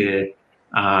trabajos que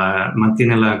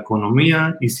mantienen la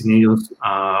economía y sin ellos,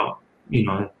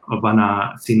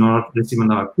 si no reciben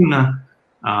la vacuna,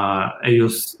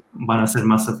 ellos van a ser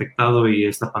más afectados y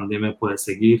esta pandemia puede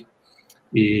seguir.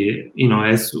 Y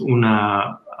es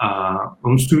una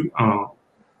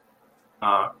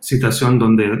situación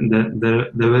donde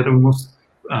debemos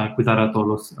cuidar a todos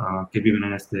los que viven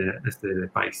en este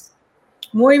país.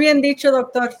 Muy bien dicho,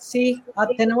 doctor. Sí,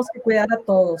 tenemos que cuidar a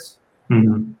todos.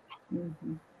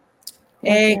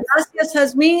 Gracias,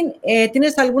 Jazmín.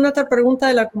 ¿Tienes alguna otra pregunta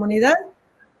de la comunidad?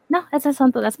 No, esas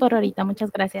son todas por ahorita.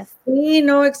 Muchas gracias. Sí,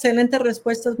 no, excelentes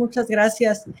respuestas. Muchas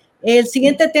gracias. El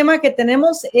siguiente tema que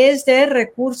tenemos es de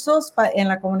recursos en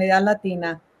la comunidad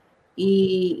latina.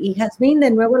 Y Jazmín,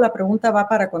 de nuevo la pregunta va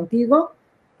para contigo.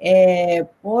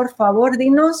 Por favor,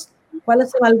 dinos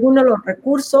cuáles son algunos de los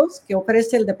recursos que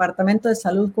ofrece el Departamento de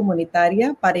Salud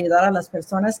Comunitaria para ayudar a las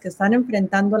personas que están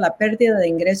enfrentando la pérdida de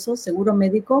ingresos, seguro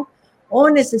médico o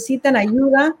necesitan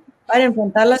ayuda para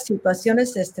enfrentar las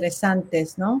situaciones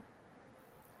estresantes, ¿no?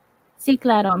 Sí,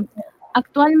 claro.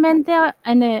 Actualmente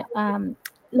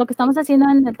lo que estamos haciendo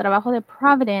en el trabajo de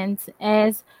Providence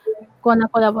es con la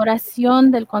colaboración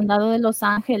del Condado de Los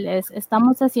Ángeles,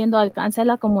 estamos haciendo alcance a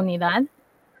la comunidad,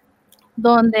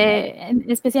 donde,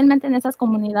 especialmente en esas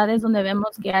comunidades donde vemos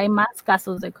que hay más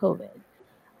casos de COVID.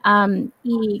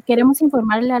 Y queremos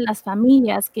informarle a las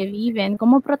familias que viven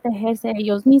cómo protegerse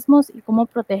ellos mismos y cómo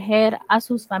proteger a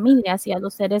sus familias y a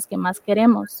los seres que más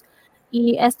queremos.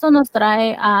 Y esto nos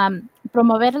trae a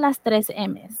promover las 3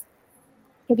 M's,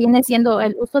 que viene siendo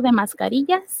el uso de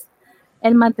mascarillas,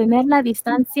 el mantener la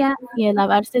distancia y el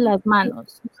lavarse las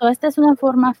manos. Esta es una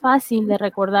forma fácil de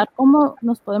recordar cómo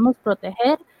nos podemos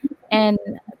proteger en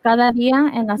cada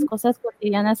día en las cosas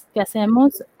cotidianas que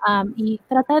hacemos y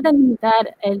tratar de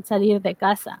limitar el salir de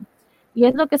casa. Y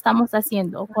es lo que estamos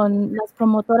haciendo con las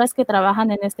promotoras que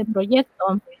trabajan en este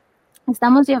proyecto.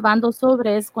 Estamos llevando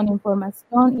sobres con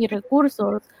información y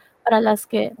recursos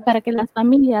para que las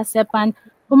familias sepan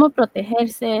cómo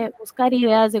protegerse, buscar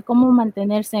ideas de cómo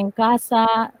mantenerse en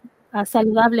casa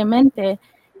saludablemente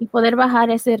y poder bajar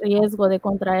ese riesgo de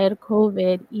contraer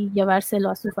COVID y llevárselo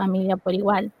a su familia por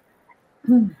igual.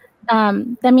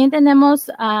 También tenemos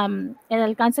el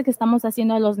alcance que estamos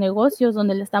haciendo a los negocios,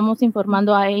 donde le estamos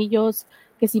informando a ellos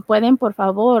que si pueden, por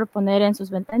favor, poner en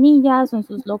sus ventanillas o en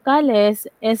sus locales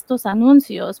estos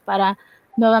anuncios para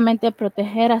nuevamente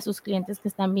proteger a sus clientes que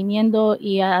están viniendo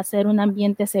y a hacer un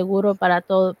ambiente seguro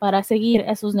para seguir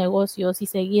esos negocios y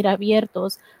seguir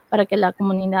abiertos para que la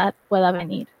comunidad pueda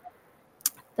venir.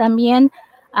 También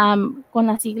con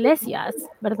las iglesias,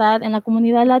 ¿verdad? En la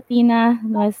comunidad latina,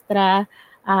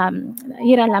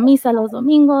 ir a la misa los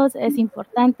domingos es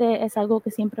importante, es algo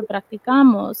que siempre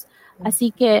practicamos.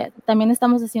 Así que también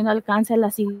estamos haciendo alcance a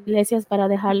las iglesias para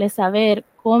dejarles saber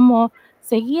cómo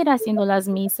seguir haciendo las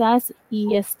misas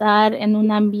y estar en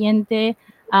un ambiente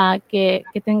que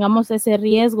tengamos ese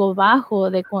riesgo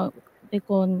bajo de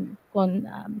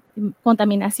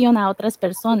contaminación a otras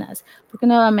personas. Porque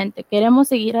nuevamente queremos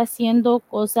seguir haciendo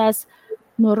cosas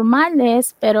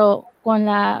normales, pero con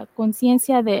la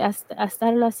conciencia de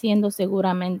estarlo haciendo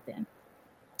seguramente.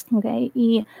 Okay.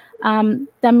 Y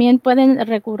también pueden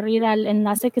recurrir al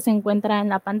enlace que se encuentra en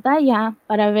la pantalla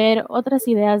para ver otras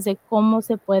ideas de cómo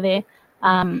se puede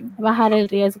bajar el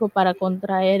riesgo para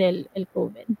contraer el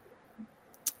COVID.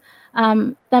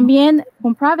 También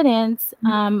con Providence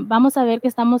vamos a ver que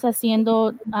estamos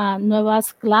haciendo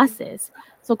nuevas clases.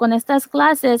 Con estas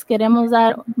clases queremos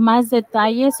dar más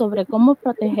detalles sobre cómo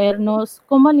protegernos,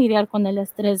 cómo lidiar con el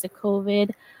estrés de COVID,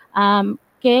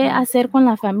 qué hacer con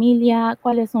la familia,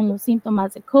 cuáles son los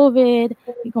síntomas de COVID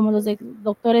y como los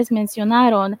doctores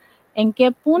mencionaron, en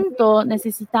qué punto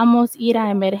necesitamos ir a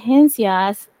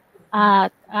emergencias a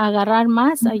agarrar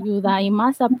más ayuda y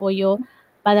más apoyo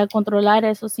para controlar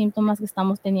esos síntomas que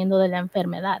estamos teniendo de la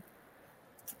enfermedad.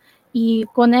 Y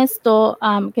con esto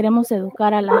queremos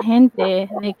educar a la gente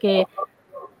de que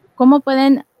cómo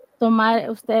pueden tomar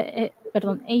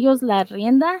ellos la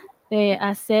rienda de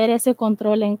hacer ese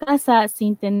control en casa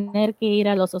sin tener que ir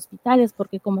a los hospitales,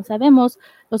 porque como sabemos,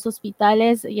 los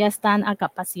hospitales ya están a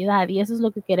capacidad y eso es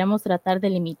lo que queremos tratar de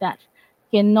limitar,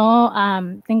 que no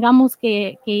tengamos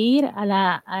que ir a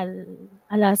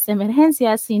las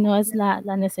emergencias si no es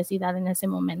la necesidad en ese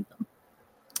momento.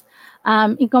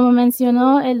 Y como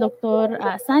mencionó el doctor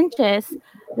Sánchez,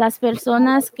 las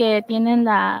personas que tienen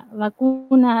la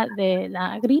vacuna de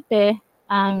la gripe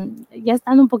ya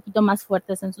están un poquito más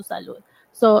fuertes en su salud.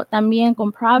 También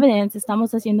con Providence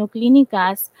estamos haciendo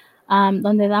clínicas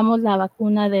donde damos la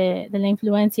vacuna de la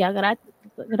influenza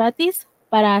gratis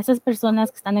para esas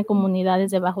personas que están en comunidades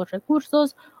de bajos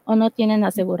recursos o no tienen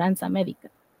aseguranza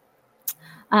médica.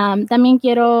 También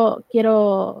quiero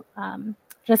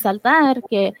resaltar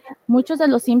que muchos de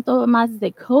los síntomas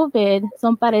de COVID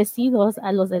son parecidos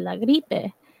a los de la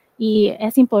gripe y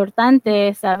es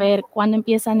importante saber cuándo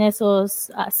empiezan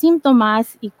esos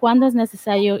síntomas y cuándo es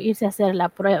necesario irse a hacer la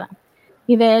prueba.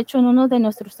 Y de hecho, en uno de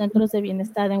nuestros centros de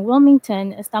bienestar en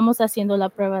Wilmington, estamos haciendo la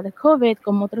prueba de COVID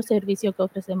como otro servicio que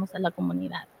ofrecemos a la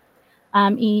comunidad.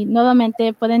 Y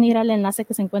nuevamente pueden ir al enlace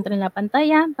que se encuentra en la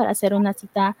pantalla para hacer una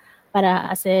cita para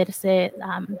hacerse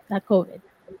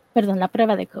la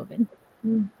prueba de COVID.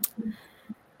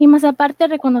 Y más aparte,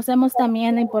 reconocemos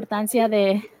también la importancia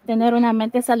de tener una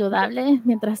mente saludable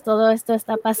mientras todo esto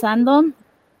está pasando.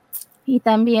 Y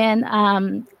también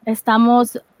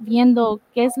estamos viendo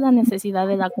qué es la necesidad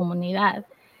de la comunidad.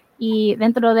 Y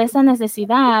dentro de esa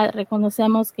necesidad,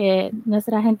 reconocemos que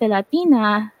nuestra gente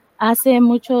latina hace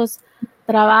muchos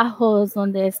trabajos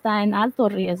donde está en alto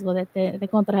riesgo de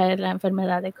contraer la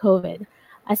enfermedad de COVID.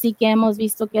 Así que hemos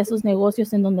visto que esos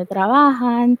negocios en donde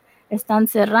trabajan están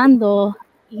cerrando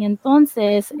y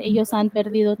entonces ellos han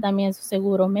perdido también su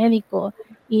seguro médico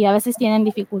y a veces tienen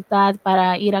dificultad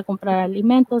para ir a comprar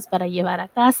alimentos para llevar a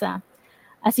casa.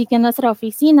 Así que en nuestra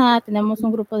oficina tenemos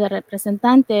un grupo de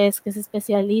representantes que se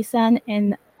especializan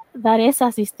en dar esa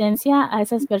asistencia a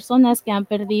esas personas que han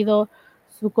perdido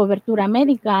su cobertura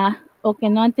médica o que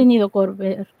no han tenido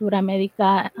cobertura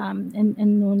médica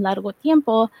en un largo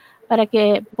tiempo, para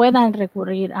que puedan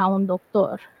recurrir a un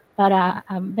doctor para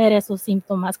ver esos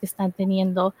síntomas que están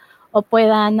teniendo o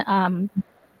puedan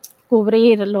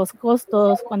cubrir los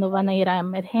costos cuando van a ir a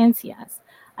emergencias.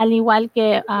 Al igual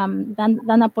que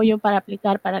dan apoyo para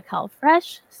aplicar para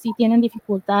CalFresh si tienen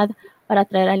dificultad para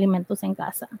traer alimentos en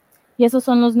casa. Y esos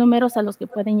son los números a los que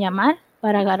pueden llamar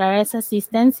para agarrar esa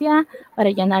asistencia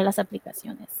para llenar las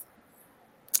aplicaciones.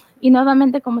 Y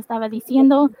nuevamente, como estaba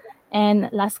diciendo, en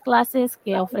las clases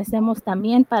que ofrecemos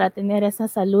también para tener esa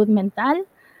salud mental,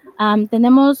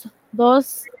 tenemos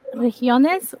 2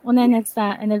 regiones, una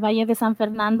en el Valle de San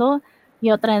Fernando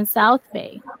y otra en South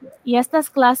Bay. Y estas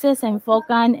clases se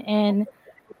enfocan en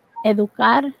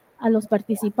educar a los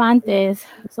participantes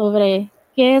sobre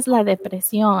qué es la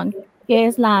depresión, qué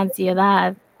es la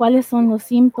ansiedad, cuáles son los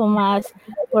síntomas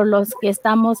por los que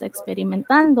estamos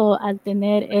experimentando al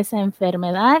tener esa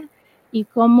enfermedad y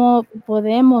cómo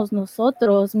podemos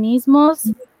nosotros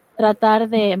mismos tratar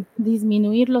de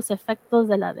disminuir los efectos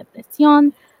de la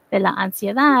depresión, de la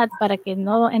ansiedad, para que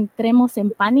no entremos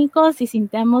en pánicos y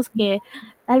sintamos que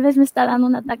tal vez me está dando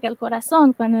un ataque al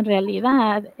corazón, cuando en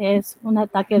realidad es un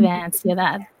ataque de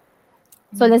ansiedad.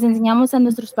 Les enseñamos a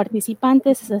nuestros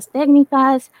participantes esas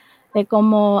técnicas de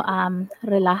cómo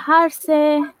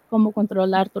relajarse, cómo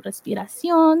controlar tu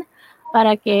respiración,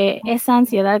 para que esa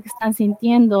ansiedad que están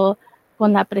sintiendo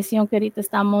con la presión que ahorita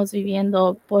estamos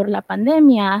viviendo por la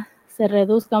pandemia se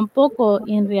reduzca un poco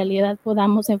y en realidad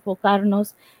podamos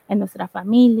enfocarnos en nuestra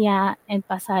familia, en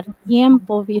pasar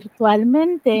tiempo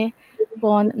virtualmente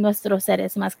con nuestros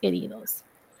seres más queridos.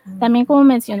 También, como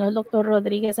mencionó el doctor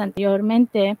Rodríguez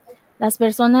anteriormente, las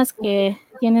personas que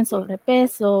tienen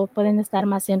sobrepeso pueden estar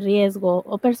más en riesgo,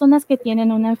 o personas que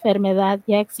tienen una enfermedad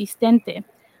ya existente.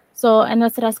 En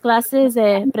nuestras clases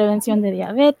de prevención de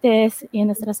diabetes y en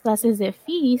nuestras clases de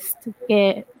FEAST,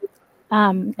 que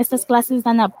estas clases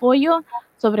dan apoyo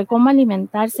sobre cómo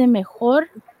alimentarse mejor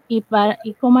y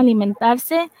cómo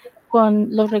alimentarse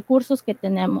con los recursos que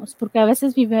tenemos, porque a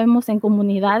veces vivimos en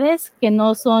comunidades que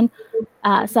no son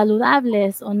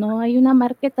saludables o no hay una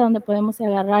marqueta donde podemos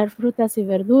agarrar frutas y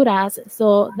verduras.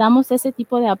 Damos ese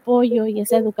tipo de apoyo y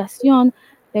esa educación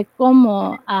de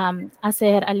cómo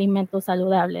hacer alimentos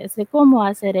saludables, de cómo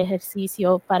hacer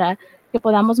ejercicio para que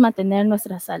podamos mantener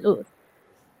nuestra salud.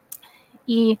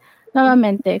 Y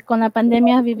nuevamente, con la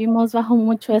pandemia vivimos bajo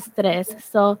mucho estrés.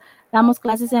 Damos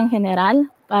clases en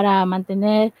general para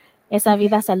mantener esa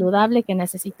vida saludable que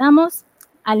necesitamos,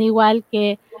 al igual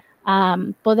que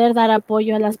poder dar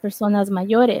apoyo a las personas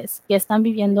mayores que están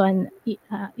viviendo en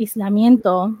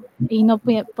aislamiento y no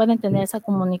pueden tener esa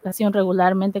comunicación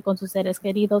regularmente con sus seres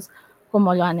queridos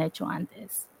como lo han hecho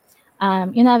antes.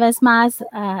 Y una vez más,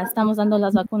 estamos dando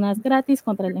las vacunas gratis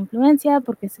contra la influenza,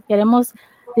 porque si queremos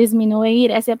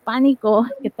disminuir ese pánico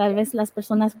que tal vez las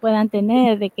personas puedan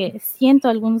tener de que siento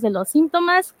algunos de los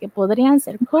síntomas que podrían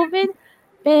ser COVID,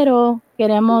 pero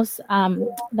queremos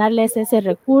darles ese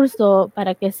recurso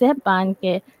para que sepan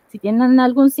que si tienen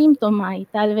algún síntoma y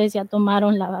tal vez ya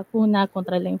tomaron la vacuna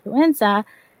contra la influenza,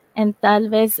 tal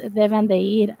vez deben de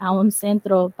ir a un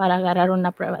centro para agarrar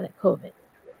una prueba de COVID.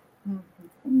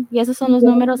 Y esos son los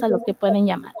números a los que pueden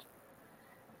llamar.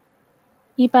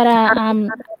 Y para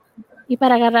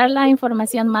agarrar la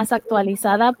información más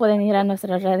actualizada, pueden ir a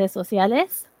nuestras redes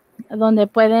sociales, donde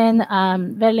pueden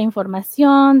ver la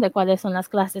información de cuáles son las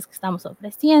clases que estamos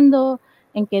ofreciendo,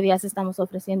 en qué días estamos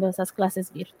ofreciendo esas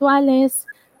clases virtuales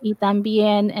y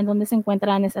también en dónde se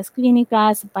encuentran esas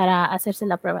clínicas para hacerse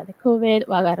la prueba de COVID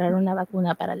o agarrar una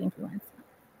vacuna para la influenza.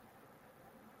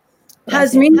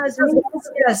 Jazmín,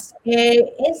 gracias.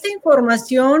 Esta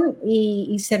información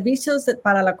y servicios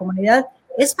para la comunidad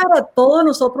es para todos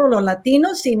nosotros los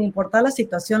latinos, sin importar la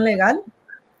situación legal.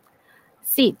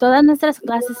 Sí, todas nuestras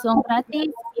clases son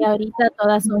gratis y ahorita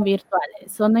todas son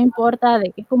virtuales. No importa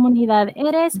de qué comunidad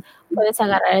eres, puedes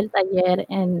agarrar el taller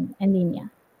en línea.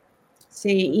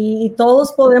 Sí, y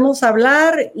todos podemos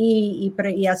hablar y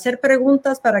hacer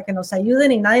preguntas para que nos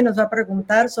ayuden y nadie nos va a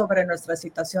preguntar sobre nuestra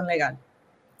situación legal.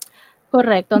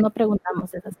 Correcto, no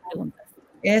preguntamos esas preguntas.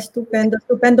 Estupendo,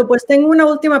 estupendo. Pues tengo una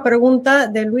última pregunta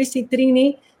de Luis y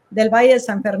Trini del Valle de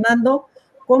San Fernando.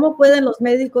 ¿Cómo pueden los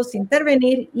médicos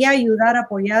intervenir y ayudar a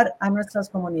apoyar a nuestras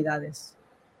comunidades?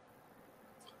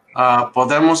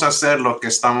 Podemos hacer lo que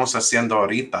estamos haciendo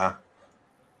ahorita.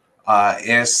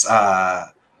 Es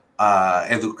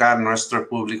educar nuestro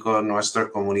público, nuestra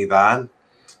comunidad.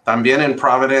 También en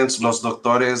Providence los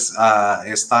doctores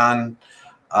están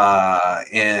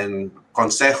en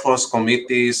consejos,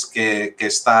 comités que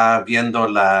está viendo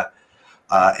la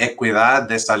equidad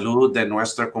de salud de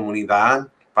nuestra comunidad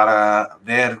para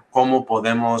ver cómo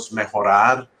podemos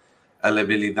mejorar la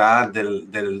habilidad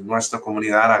de nuestra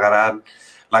comunidad a agarrar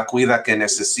la cuida que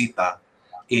necesita.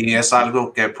 Y es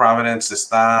algo que Providence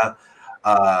está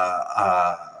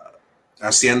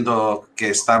haciendo que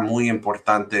está muy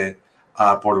importante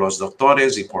por los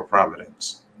doctores y por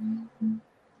Providence.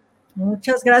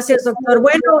 Muchas gracias, doctor.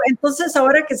 Bueno, entonces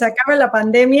ahora que se acabe la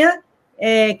pandemia,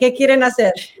 ¿qué quieren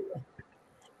hacer?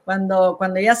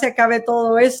 Cuando ya se acabe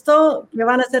todo esto, ¿qué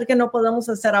van a hacer que no podemos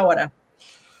hacer ahora?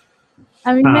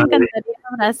 A mí me encantaría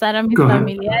abrazar a mis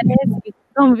familiares y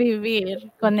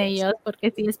convivir con ellos,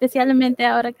 porque sí, especialmente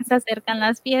ahora que se acercan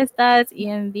las fiestas y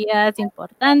en días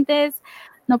importantes,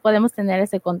 no podemos tener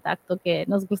ese contacto que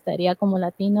nos gustaría como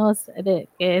latinos,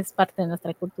 que es parte de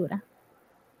nuestra cultura.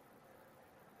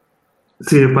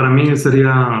 Sí, para mí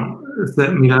sería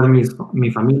mirar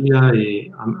mi familia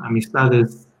y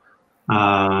amistades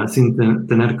sin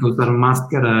tener que usar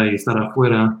máscara y estar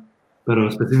afuera, pero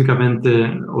específicamente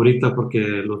ahorita porque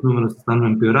los números están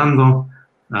empeorando,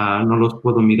 no los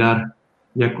puedo mirar.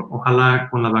 Ya, ojalá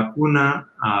con la vacuna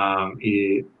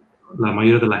y la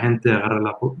mayoría de la gente agarra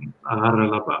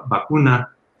la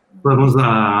vacuna, podemos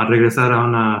regresar a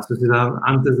una sociedad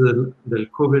antes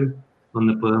del COVID,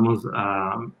 donde podemos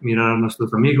mirar a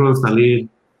nuestros amigos, salir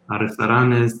a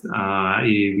restaurantes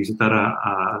y visitar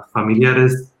a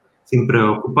familiares sin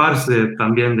preocuparse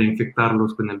también de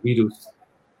infectarlos con el virus,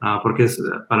 porque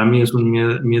para mí es un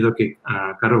miedo que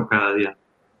cargo cada día.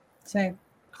 Sí,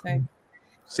 sí.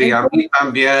 Sí, a mí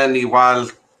también, igual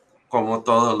como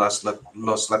todos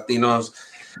los latinos,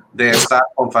 de estar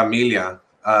con familia.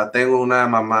 Tengo una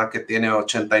mamá que tiene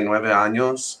 89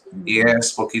 años y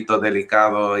es poquito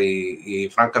delicado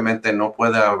y francamente no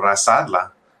puede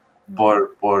abrazarla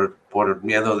por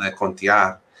miedo de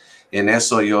contagiar. En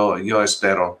eso yo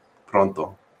espero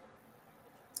pronto.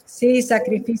 Sí,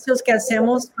 sacrificios que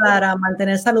hacemos para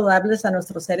mantener saludables a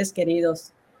nuestros seres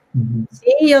queridos.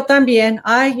 Sí, yo también.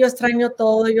 Ay, yo extraño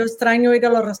todo. Yo extraño ir a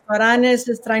los restaurantes,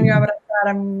 extraño abrazar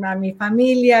a mi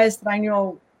familia,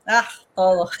 extraño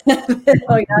todo.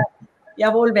 Pero ya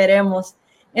volveremos.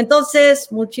 Entonces,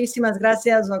 muchísimas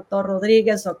gracias, doctor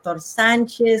Rodríguez, doctor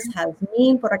Sánchez,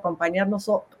 Jazmín, por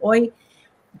acompañarnos hoy,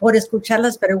 por escuchar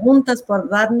las preguntas, por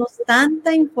darnos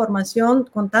tanta información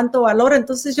con tanto valor.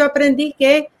 Entonces, yo aprendí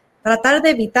que tratar de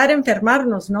evitar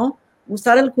enfermarnos, ¿no?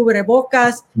 Usar el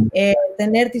cubrebocas,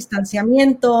 tener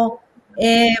distanciamiento,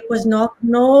 pues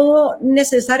no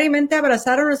necesariamente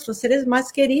abrazar a nuestros seres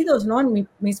más queridos, ¿no?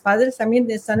 Mis padres también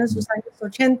están en sus años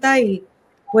 80 y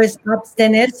pues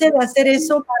abstenerse de hacer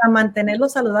eso para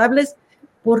mantenerlos saludables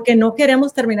porque no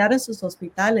queremos terminar en sus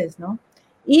hospitales, ¿no?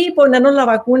 Y ponernos la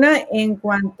vacuna en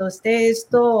cuanto esté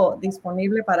esto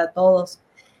disponible para todos.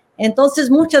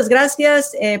 Entonces, muchas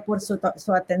gracias por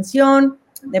su atención.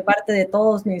 De parte de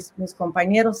todos mis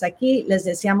compañeros aquí, les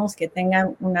deseamos que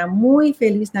tengan una muy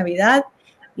feliz Navidad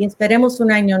y esperemos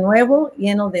un año nuevo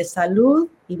lleno de salud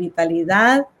y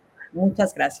vitalidad.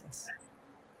 Muchas gracias.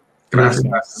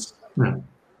 Gracias.